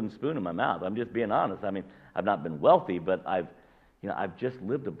that golden spoon in my mouth. I'm just being honest. I mean, I've not been wealthy, but I've just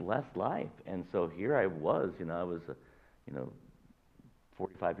lived a blessed life. And so here I was. I was a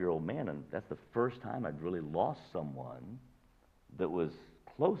 45-year-old man, and that's the first time I'd really lost someone that was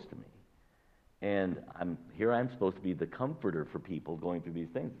close to me. And I'm supposed to be the comforter for people going through these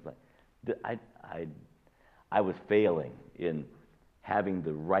things. It's like I was failing in having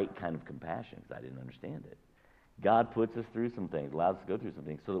the right kind of compassion because I didn't understand it. God puts us through some things, allows us to go through some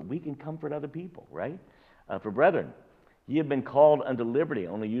things so that we can comfort other people, right? For brethren, ye have been called unto liberty.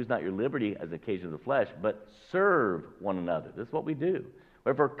 Only use not your liberty as occasion of the flesh, but serve one another. This is what we do.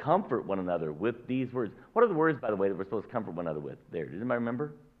 Wherefore, comfort one another with these words. What are the words, by the way, that we're supposed to comfort one another with? There, does anybody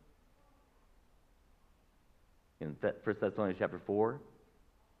remember? In 1 Thessalonians chapter 4,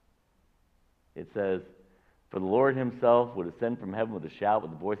 it says, for the Lord himself would ascend from heaven with a shout,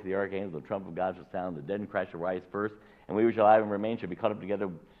 with the voice of the archangel, the trumpet of God shall sound, the dead in Christ shall rise first, and we which shall alive and remain shall be caught up together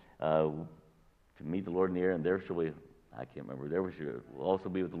to meet the Lord in the air, and there shall we, I can't remember, there we shall also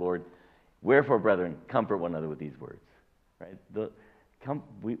be with the Lord. Wherefore, brethren, comfort one another with these words. Right?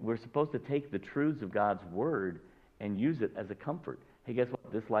 We're supposed to take the truths of God's word and use it as a comfort. Hey, guess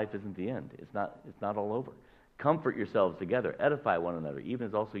what? This life isn't the end. It's not all over. Comfort yourselves together, edify one another, even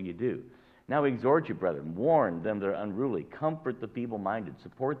as also you do. Now we exhort you, brethren, warn them that are unruly, comfort the feeble-minded,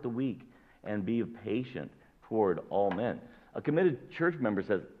 support the weak, and be patient toward all men. A committed church member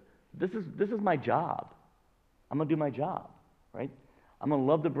says, this is my job. I'm going to do my job, right? I'm going to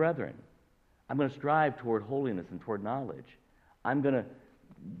love the brethren. I'm going to strive toward holiness and toward knowledge. I'm going to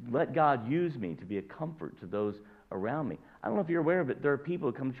let God use me to be a comfort to those around me. I don't know if you're aware of it. There are people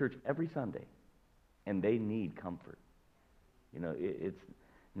who come to church every Sunday, and they need comfort. It's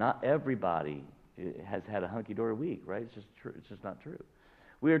not everybody has had a hunky-dory week, right? It's just not true.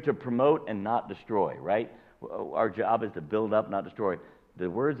 We are to promote and not destroy, right? Our job is to build up, not destroy. The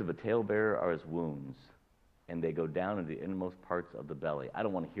words of a talebearer are as wounds, and they go down into the innermost parts of the belly. I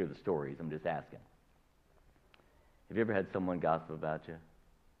don't want to hear the stories. I'm just asking. Have you ever had someone gossip about you,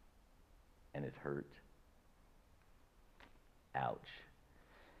 and it hurt? Ouch.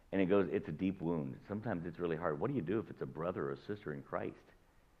 And it's a deep wound. Sometimes it's really hard. What do you do if it's a brother or a sister in Christ?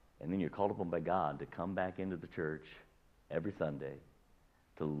 And then you're called upon by God to come back into the church every Sunday,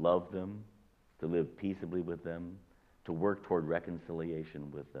 to love them, to live peaceably with them, to work toward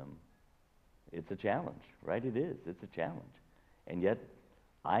reconciliation with them. It's a challenge, right? It is. It's a challenge. And yet,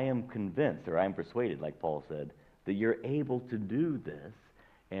 I am convinced, or I am persuaded, like Paul said, that you're able to do this,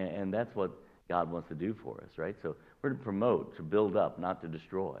 and that's what God wants to do for us, right? So we're to promote, to build up, not to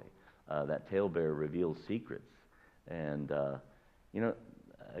destroy. That talebearer reveals secrets. And,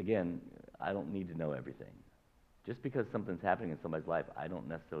 again, I don't need to know everything. Just because something's happening in somebody's life, I don't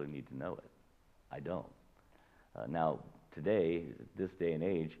necessarily need to know it. I don't. Now, today, this day and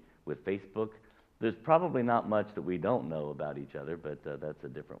age, with Facebook, There's probably not much that we don't know about each other, but that's a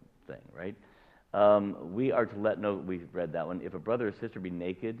different thing, right? We are to let know, we've read that one, if a brother or sister be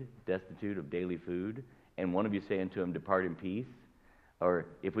naked, destitute of daily food, and one of you say unto him, depart in peace, or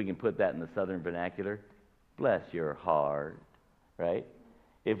if we can put that in the southern vernacular, bless your heart, right?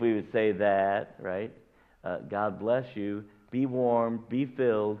 If we would say that, right? God bless you, be warm, be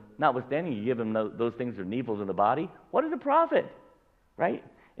filled, notwithstanding you give him those things that are needful in the body, what is a profit, right?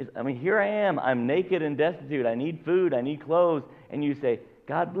 Here I am, I'm naked and destitute, I need food, I need clothes, and you say,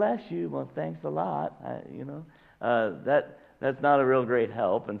 God bless you, well, thanks a lot, that's not a real great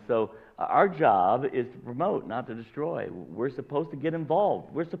help, and so our job is to promote, not to destroy. We're supposed to get involved.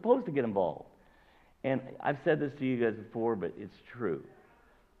 And I've said this to you guys before, but it's true.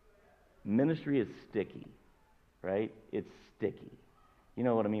 Ministry is sticky, right? It's sticky. You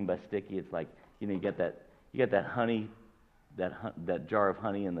know what I mean by sticky? It's like, you get that honey, that jar of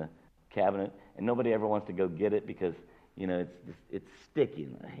honey in the cabinet, and nobody ever wants to go get it because, it's sticky,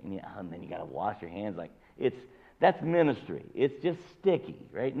 and then you got to wash your hands. That's ministry. It's just sticky,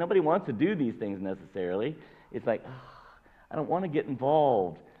 right? Nobody wants to do these things necessarily. It's like, I don't want to get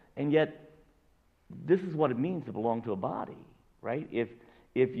involved, and yet this is what it means to belong to a body, right? If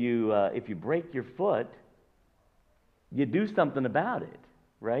you break your foot, you do something about it,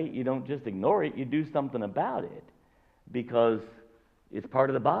 right? You don't just ignore it. You do something about it because it's part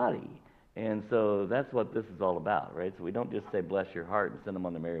of the body. And so that's what this is all about, right? So we don't just say, bless your heart and send them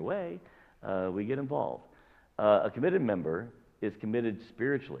on their merry way. We get involved. A committed member is committed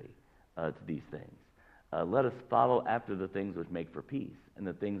spiritually to these things. Let us follow after the things which make for peace and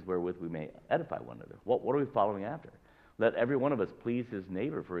the things wherewith we may edify one another. What are we following after? Let every one of us please his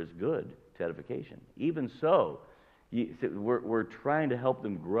neighbor for his good to edification. Even so, we're trying to help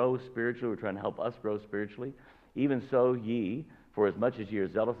them grow spiritually. We're trying to help us grow spiritually. Even so, ye, for as much as ye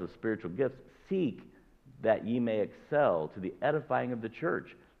are zealous of spiritual gifts, seek that ye may excel to the edifying of the church.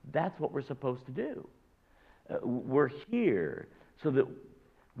 That's what we're supposed to do. We're here so that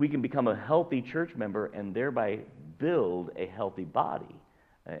we can become a healthy church member and thereby build a healthy body.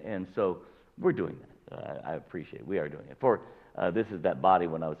 And so we're doing that. I appreciate it. We are doing it. For this is that body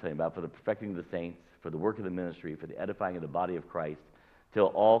when I was telling about, for the perfecting of the saints, for the work of the ministry, for the edifying of the body of Christ, till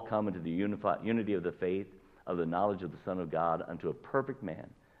all come into the unity of the faith, of the knowledge of the Son of God, unto a perfect man,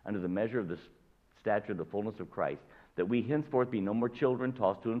 unto the measure of the stature of the fullness of Christ, that we henceforth be no more children,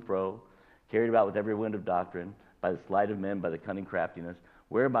 tossed to and fro, carried about with every wind of doctrine, by the sleight of men, by the cunning craftiness,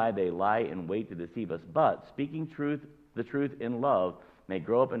 whereby they lie in wait to deceive us, but speaking the truth in love, may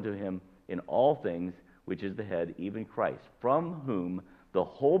grow up unto him in all things, which is the head, even Christ, from whom the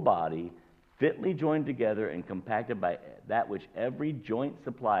whole body, fitly joined together and compacted by that which every joint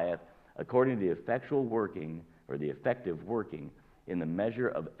supplieth, according to the effectual working, or the effective working, in the measure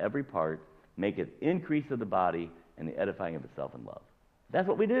of every part, maketh increase of the body and the edifying of itself in love. That's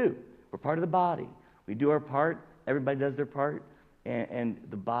what we do. We're part of the body. We do our part. Everybody does their part. And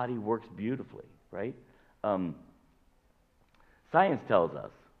the body works beautifully, right? Science tells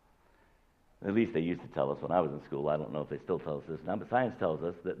us, at least they used to tell us when I was in school, I don't know if they still tell us this now, but science tells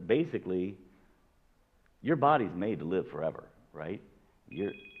us that basically your body's made to live forever, right?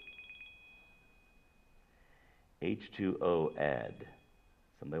 You're H2O add.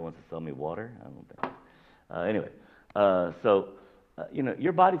 Somebody wants to sell me water? I don't think. Anyway,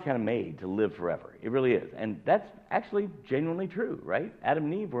 your body's kind of made to live forever. It really is. And that's actually genuinely true, right? Adam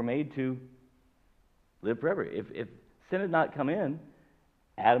and Eve were made to live forever. If sin had not come in,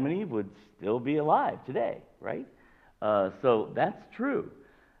 Adam and Eve would still be alive today, right? So that's true.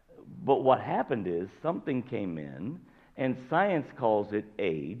 But what happened is something came in, and science calls it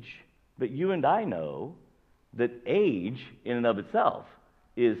age, but you and I know that age in and of itself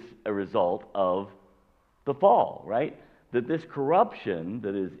is a result of the fall, right? That this corruption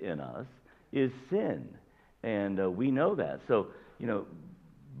that is in us is sin, and we know that. So,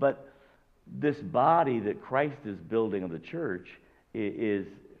 but this body that Christ is building of the church is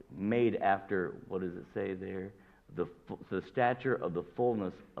made after, what does it say there? The stature of the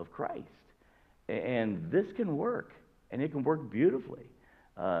fullness of Christ. And this can work, and it can work beautifully,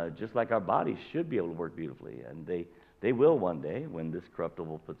 just like our bodies should be able to work beautifully, and they will one day when this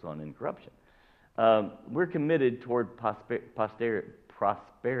corruptible puts on incorruption. We're committed toward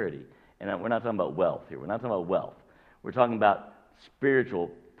prosperity, and we're not talking about wealth here. We're not talking about wealth. We're talking about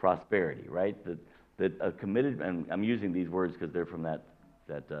spiritual prosperity, right? That committed, and I'm using these words because they're from that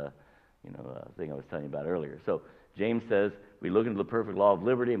thing I was telling you about earlier. So James says, we look into the perfect law of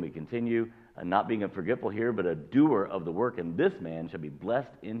liberty, and we continue, not being a forgetful here, but a doer of the work, and this man shall be blessed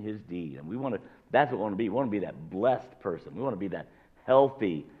in his deed. And that's what we want to be. We want to be that blessed person. We want to be that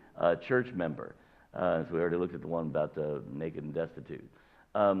healthy church member. So we already looked at the one about naked and destitute.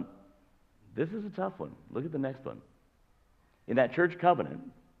 This is a tough one. Look at the next one. In that church covenant,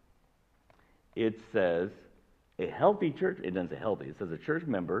 it says a healthy church, it doesn't say healthy, it says a church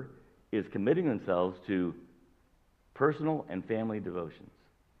member is committing themselves to personal and family devotions.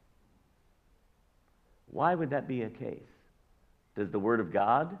 Why would that be a case? Does the Word of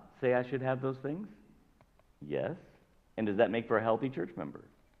God say I should have those things? Yes. And does that make for a healthy church member?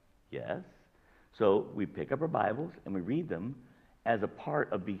 Yes. So we pick up our Bibles and we read them as a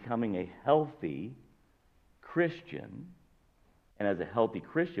part of becoming a healthy Christian. And as a healthy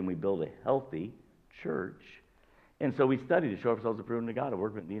Christian, we build a healthy church. And so we study to show ourselves approved unto God, a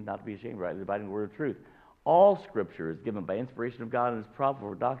workman need not to be ashamed, rightly dividing the word of truth. All Scripture is given by inspiration of God and is profitable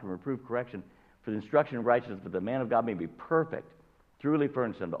for doctrine, reproof, correction, for the instruction in righteousness, that the man of God may be perfect, truly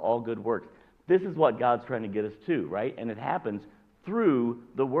furnished unto all good works. This is what God's trying to get us to, right? And it happens through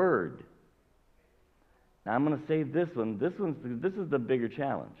the Word. Now I'm going to say this one. This is the bigger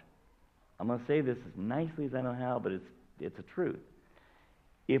challenge. I'm going to say this as nicely as I know how, but it's a truth.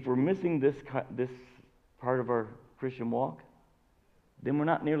 If we're missing this part of our Christian walk, then we're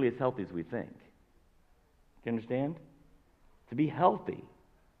not nearly as healthy as we think. Do you understand? To be healthy,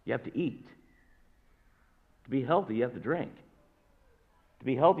 you have to eat. To be healthy, you have to drink. To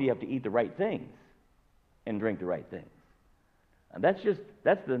be healthy, you have to eat the right things and drink the right things. And that's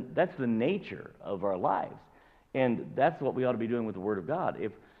the nature of our lives. And that's what we ought to be doing with the Word of God.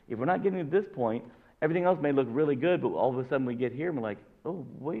 If we're not getting to this point, everything else may look really good, but all of a sudden we get here and we're like, oh,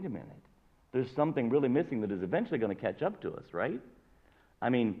 wait a minute. There's something really missing that is eventually going to catch up to us, right? I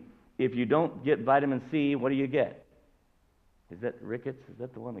mean, if you don't get vitamin C, what do you get? Is that rickets? Is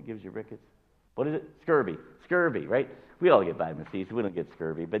that the one that gives you rickets? What is it? Scurvy. Scurvy, right? We all get vitamin C, so we don't get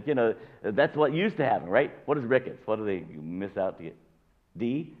scurvy. But, that's what used to happen, right? What is rickets? What do they miss out to get?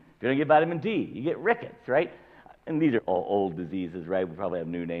 D? If you don't get vitamin D, you get rickets, right? And these are all old diseases, right? We probably have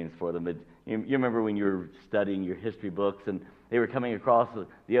new names for them. But you remember when you were studying your history books and they were coming across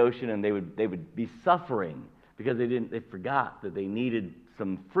the ocean and they would be suffering because they forgot that they needed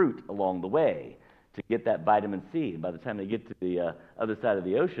some fruit along the way to get that vitamin C. And by the time they get to the other side of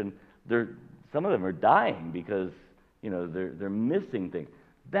the ocean, some of them are dying because they're missing things.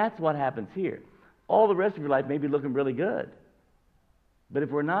 That's what happens here. All the rest of your life may be looking really good, but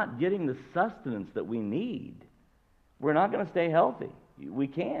if we're not getting the sustenance that we need, we're not going to stay healthy. We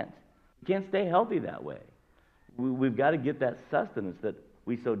can't. We can't stay healthy that way. We've got to get that sustenance that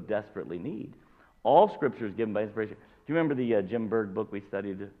we so desperately need. All Scripture is given by inspiration. Do you remember the Jim Berg book we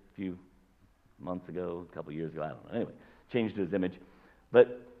studied a few months ago, a couple years ago? I don't know. Anyway, changed to his image.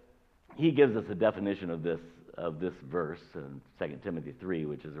 But he gives us a definition of this verse in 2 Timothy 3,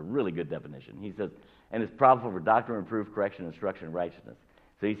 which is a really good definition. He says, and it's profitable for doctrine, reproof, correction, instruction, and righteousness.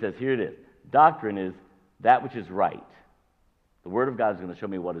 So he says, here it is. Doctrine is that which is right. The Word of God is going to show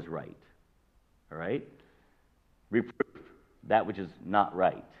me what is right. All right? Reproof, that which is not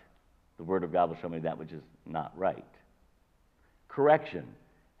right. The Word of God will show me that which is not right. Correction,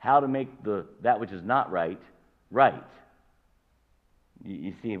 how to make that which is not right, right.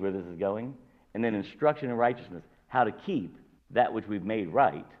 You see where this is going? And then instruction in righteousness, how to keep that which we've made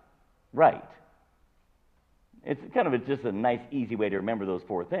right, right. It's kind of just a nice, easy way to remember those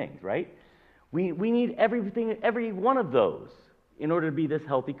four things, right? We need every one of those in order to be this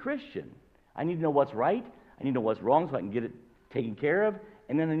healthy Christian. I need to know what's right. I need to know what's wrong so I can get it taken care of.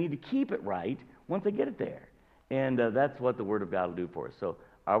 And then I need to keep it right once I get it there. And that's what the Word of God will do for us. So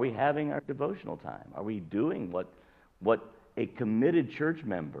are we having our devotional time? Are we doing what a committed church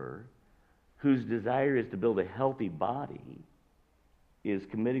member whose desire is to build a healthy body is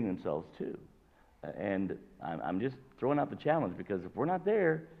committing themselves to? And I'm just throwing out the challenge, because if we're not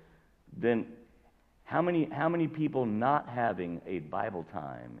there, then how many people not having a Bible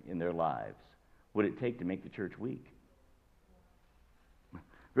time in their lives would it take to make the church weak?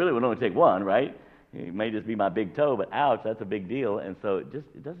 Really, it would only take one, right? It may just be my big toe, but ouch, that's a big deal. And so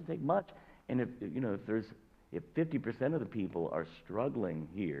it doesn't take much. And if 50% of the people are struggling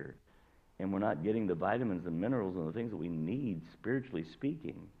here, and we're not getting the vitamins and minerals and the things that we need, spiritually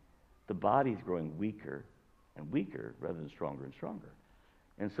speaking, the body's growing weaker and weaker rather than stronger and stronger.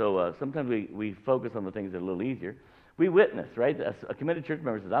 And so sometimes we focus on the things that are a little easier. We witness, right? A committed church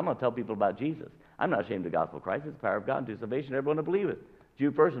member says, I'm going to tell people about Jesus. I'm not ashamed of the gospel of Christ. It's the power of God to salvation, everyone to believe it.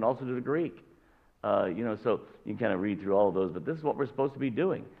 Jew first and also to the Greek. So you can kind of read through all of those, but this is what we're supposed to be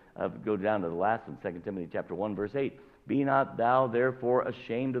doing. Go down to the last one, 2 Timothy chapter 1, verse 8. Be not thou therefore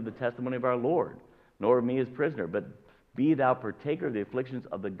ashamed of the testimony of our Lord, nor of me as prisoner, but be thou partaker of the afflictions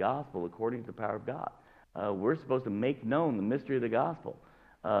of the gospel according to the power of God. We're supposed to make known the mystery of the gospel.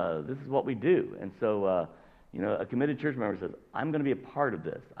 This is what we do. And so, a committed church member says, I'm going to be a part of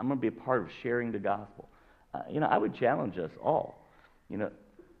this. I'm going to be a part of sharing the gospel. I would challenge us all.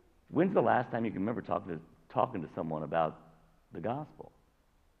 When's the last time you can remember talking to someone about the gospel?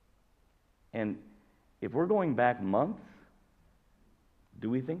 And if we're going back months, do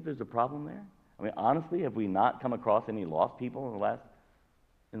we think there's a problem there? I mean, honestly, have we not come across any lost people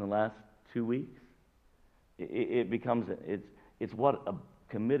in the last 2 weeks? It's what a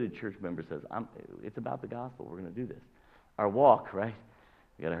committed church member says. It's about the gospel. We're going to do this. Our walk, right?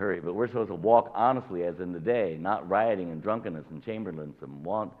 We got to hurry, but we're supposed to walk honestly, as in the day, not rioting and drunkenness and chambering and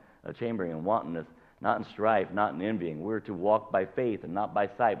wantonness, not in strife, not in envying. We're to walk by faith and not by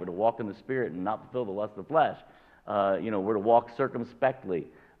sight. We're to walk in the Spirit and not fulfill the lust of the flesh. We're to walk circumspectly.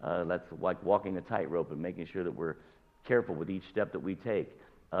 That's like walking a tightrope and making sure that we're careful with each step that we take.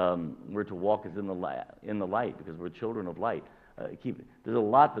 We're to walk as in the light because we're children of light. There's a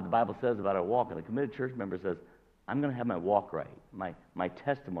lot that the Bible says about our walk, and a committed church member says, I'm going to have my walk right, my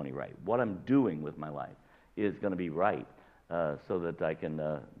testimony right. What I'm doing with my life is going to be right so that I can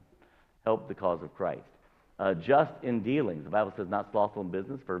help the cause of Christ. Just in dealings. The Bible says not slothful in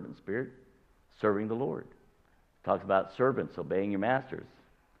business, fervent in spirit, serving the Lord. It talks about servants obeying your masters.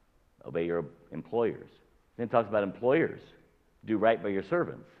 Obey your employers. Then it talks about employers. Do right by your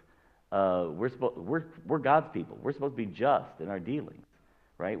servants. We're God's people. We're supposed to be just in our dealings,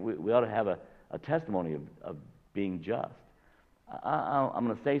 right? We ought to have a testimony of being just. I'm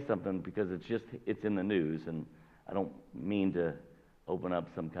going to say something because it's in the news, and I don't mean to open up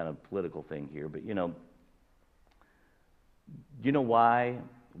some kind of political thing here, but you know why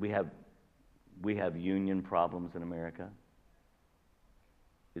we have union problems in America?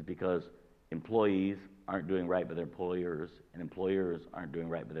 Is because employees aren't doing right by their employers, and employers aren't doing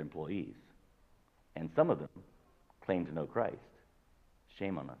right by their employees. And some of them claim to know Christ.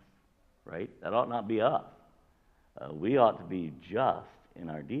 Shame on us, right? That ought not be us. We ought to be just in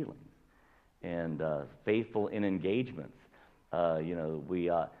our dealings and faithful in engagements. We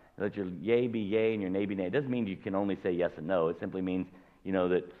let your yea be yea and your nay be nay. It doesn't mean you can only say yes and no. It simply means,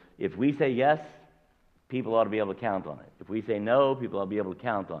 that if we say yes, people ought to be able to count on it. If we say no, people ought to be able to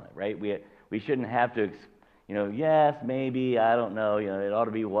count on it, right? We shouldn't have to, yes, maybe, I don't know. It ought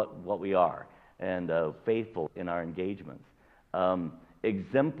to be what we are, and faithful in our engagements.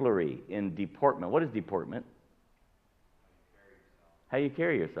 Exemplary in deportment. What is deportment? How you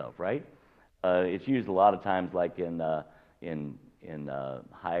carry yourself, right? It's used a lot of times, like in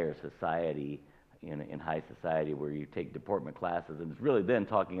higher society, in high society, where you take deportment classes, and it's really then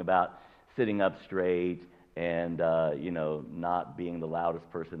talking about sitting up straight and not being the loudest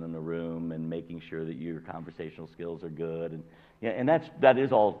person in the room, and making sure that your conversational skills are good, and that's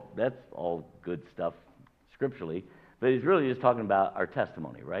all good stuff scripturally. But he's really just talking about our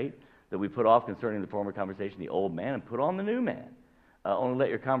testimony, right? That we put off concerning the former conversation the old man and put on the new man. Only let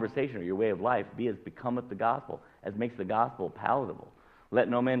your conversation or your way of life be as becometh the gospel, as makes the gospel palatable. Let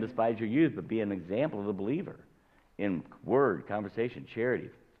no man despise your youth, but be an example of the believer in word, conversation, charity,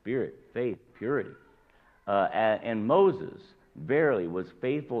 spirit, faith, purity. And Moses verily was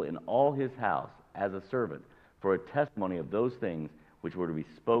faithful in all his house as a servant for a testimony of those things which were to be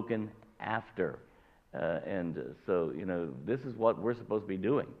spoken after. So this is what we're supposed to be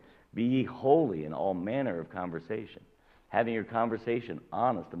doing. Be ye holy in all manner of conversation, having your conversation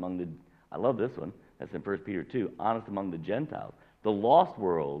honest among I love this one, that's in 1 Peter 2, honest among the Gentiles. The lost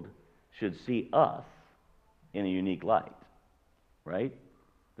world should see us in a unique light, right?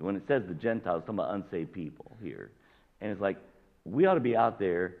 When it says the Gentiles, it's talking about unsaved people here. And it's like, we ought to be out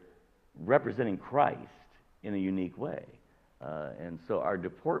there representing Christ in a unique way. And so our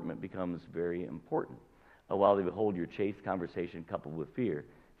deportment becomes very important. While they behold your chaste conversation coupled with fear,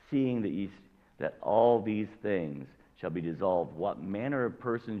 seeing that all these things shall be dissolved, what manner of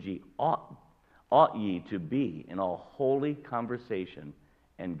persons ye ought ye to be in all holy conversation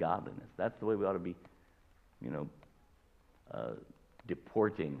and godliness. That's the way we ought to be,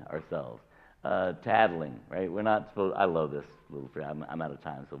 deporting ourselves. Tattling, right? We're not supposed, I love this little phrase. I'm out of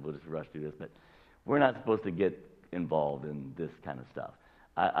time, so we'll just rush through this, but we're not supposed to get involved in this kind of stuff.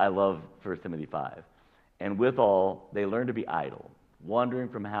 I love 1 Timothy 5. And withal, they learn to be idle, wandering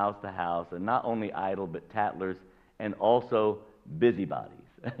from house to house, and not only idle, but tattlers, and also busybodies.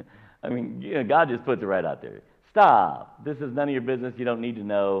 I mean, God just puts it right out there. Stop. This is none of your business. You don't need to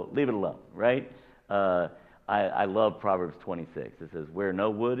know. Leave it alone, right? I love Proverbs 26. It says, where no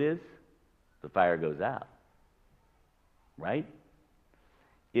wood is, the fire goes out, right?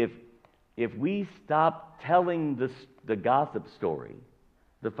 If we stop telling the gossip story,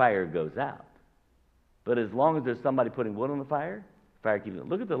 the fire goes out. But as long as there's somebody putting wood on the fire, Fire keeps it.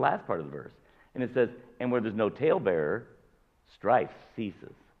 Look at the last part of the verse. And it says, and where there's no talebearer, strife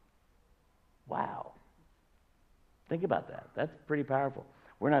ceases. Wow. Think about that. That's pretty powerful.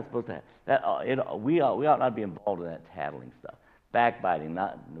 We're not supposed to have that. We ought not be involved in that tattling stuff. Backbiting,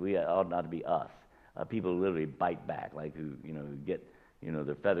 we ought not to be us. People who literally bite back, like who get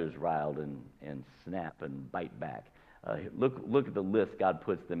their feathers riled and snap and bite back. Look at the list God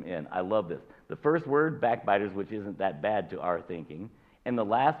puts them in. I love this. The first word, backbiters, which isn't that bad to our thinking, and the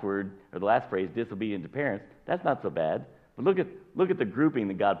last word or the last phrase, disobedient to parents, that's not so bad. But look at the grouping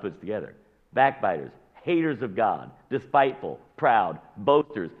that God puts together. Backbiters, haters of God, despiteful, proud,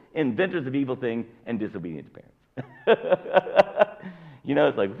 boasters, inventors of evil things, and disobedient to parents.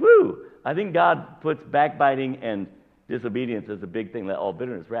 It's like, whoo! I think God puts backbiting and disobedience as a big thing. Let all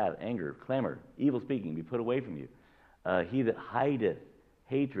bitterness, wrath, anger, clamor, evil speaking be put away from you. He that hideth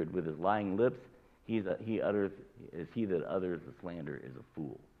hatred with his lying lips, he that uttereth the slander is a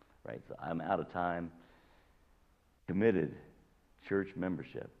fool. Right? So I'm out of time. Committed church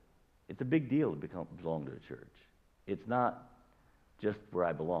membership. It's a big deal to belong to a church. It's not just where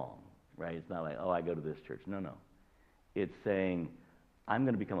I belong, right? It's not like, oh, I go to this church. No. It's saying, I'm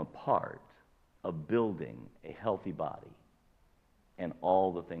going to become a part of building a healthy body and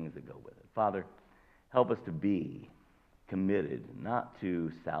all the things that go with it. Father, help us to be committed not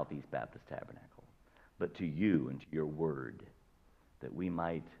to Southeast Baptist Tabernacle, but to you and to your word, that we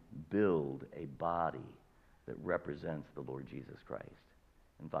might build a body that represents the Lord Jesus Christ.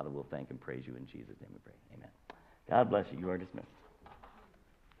 And Father, we'll thank and praise you in Jesus' name we pray. Amen. God bless you. You are dismissed.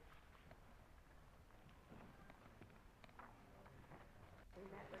 We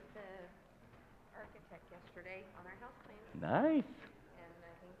met with the architect yesterday on our house plan, Nice. and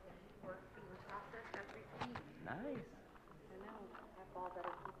I think the work's being processed as we speak. Nice. I know, that ball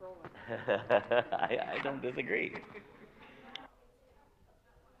better keep rolling. I don't disagree.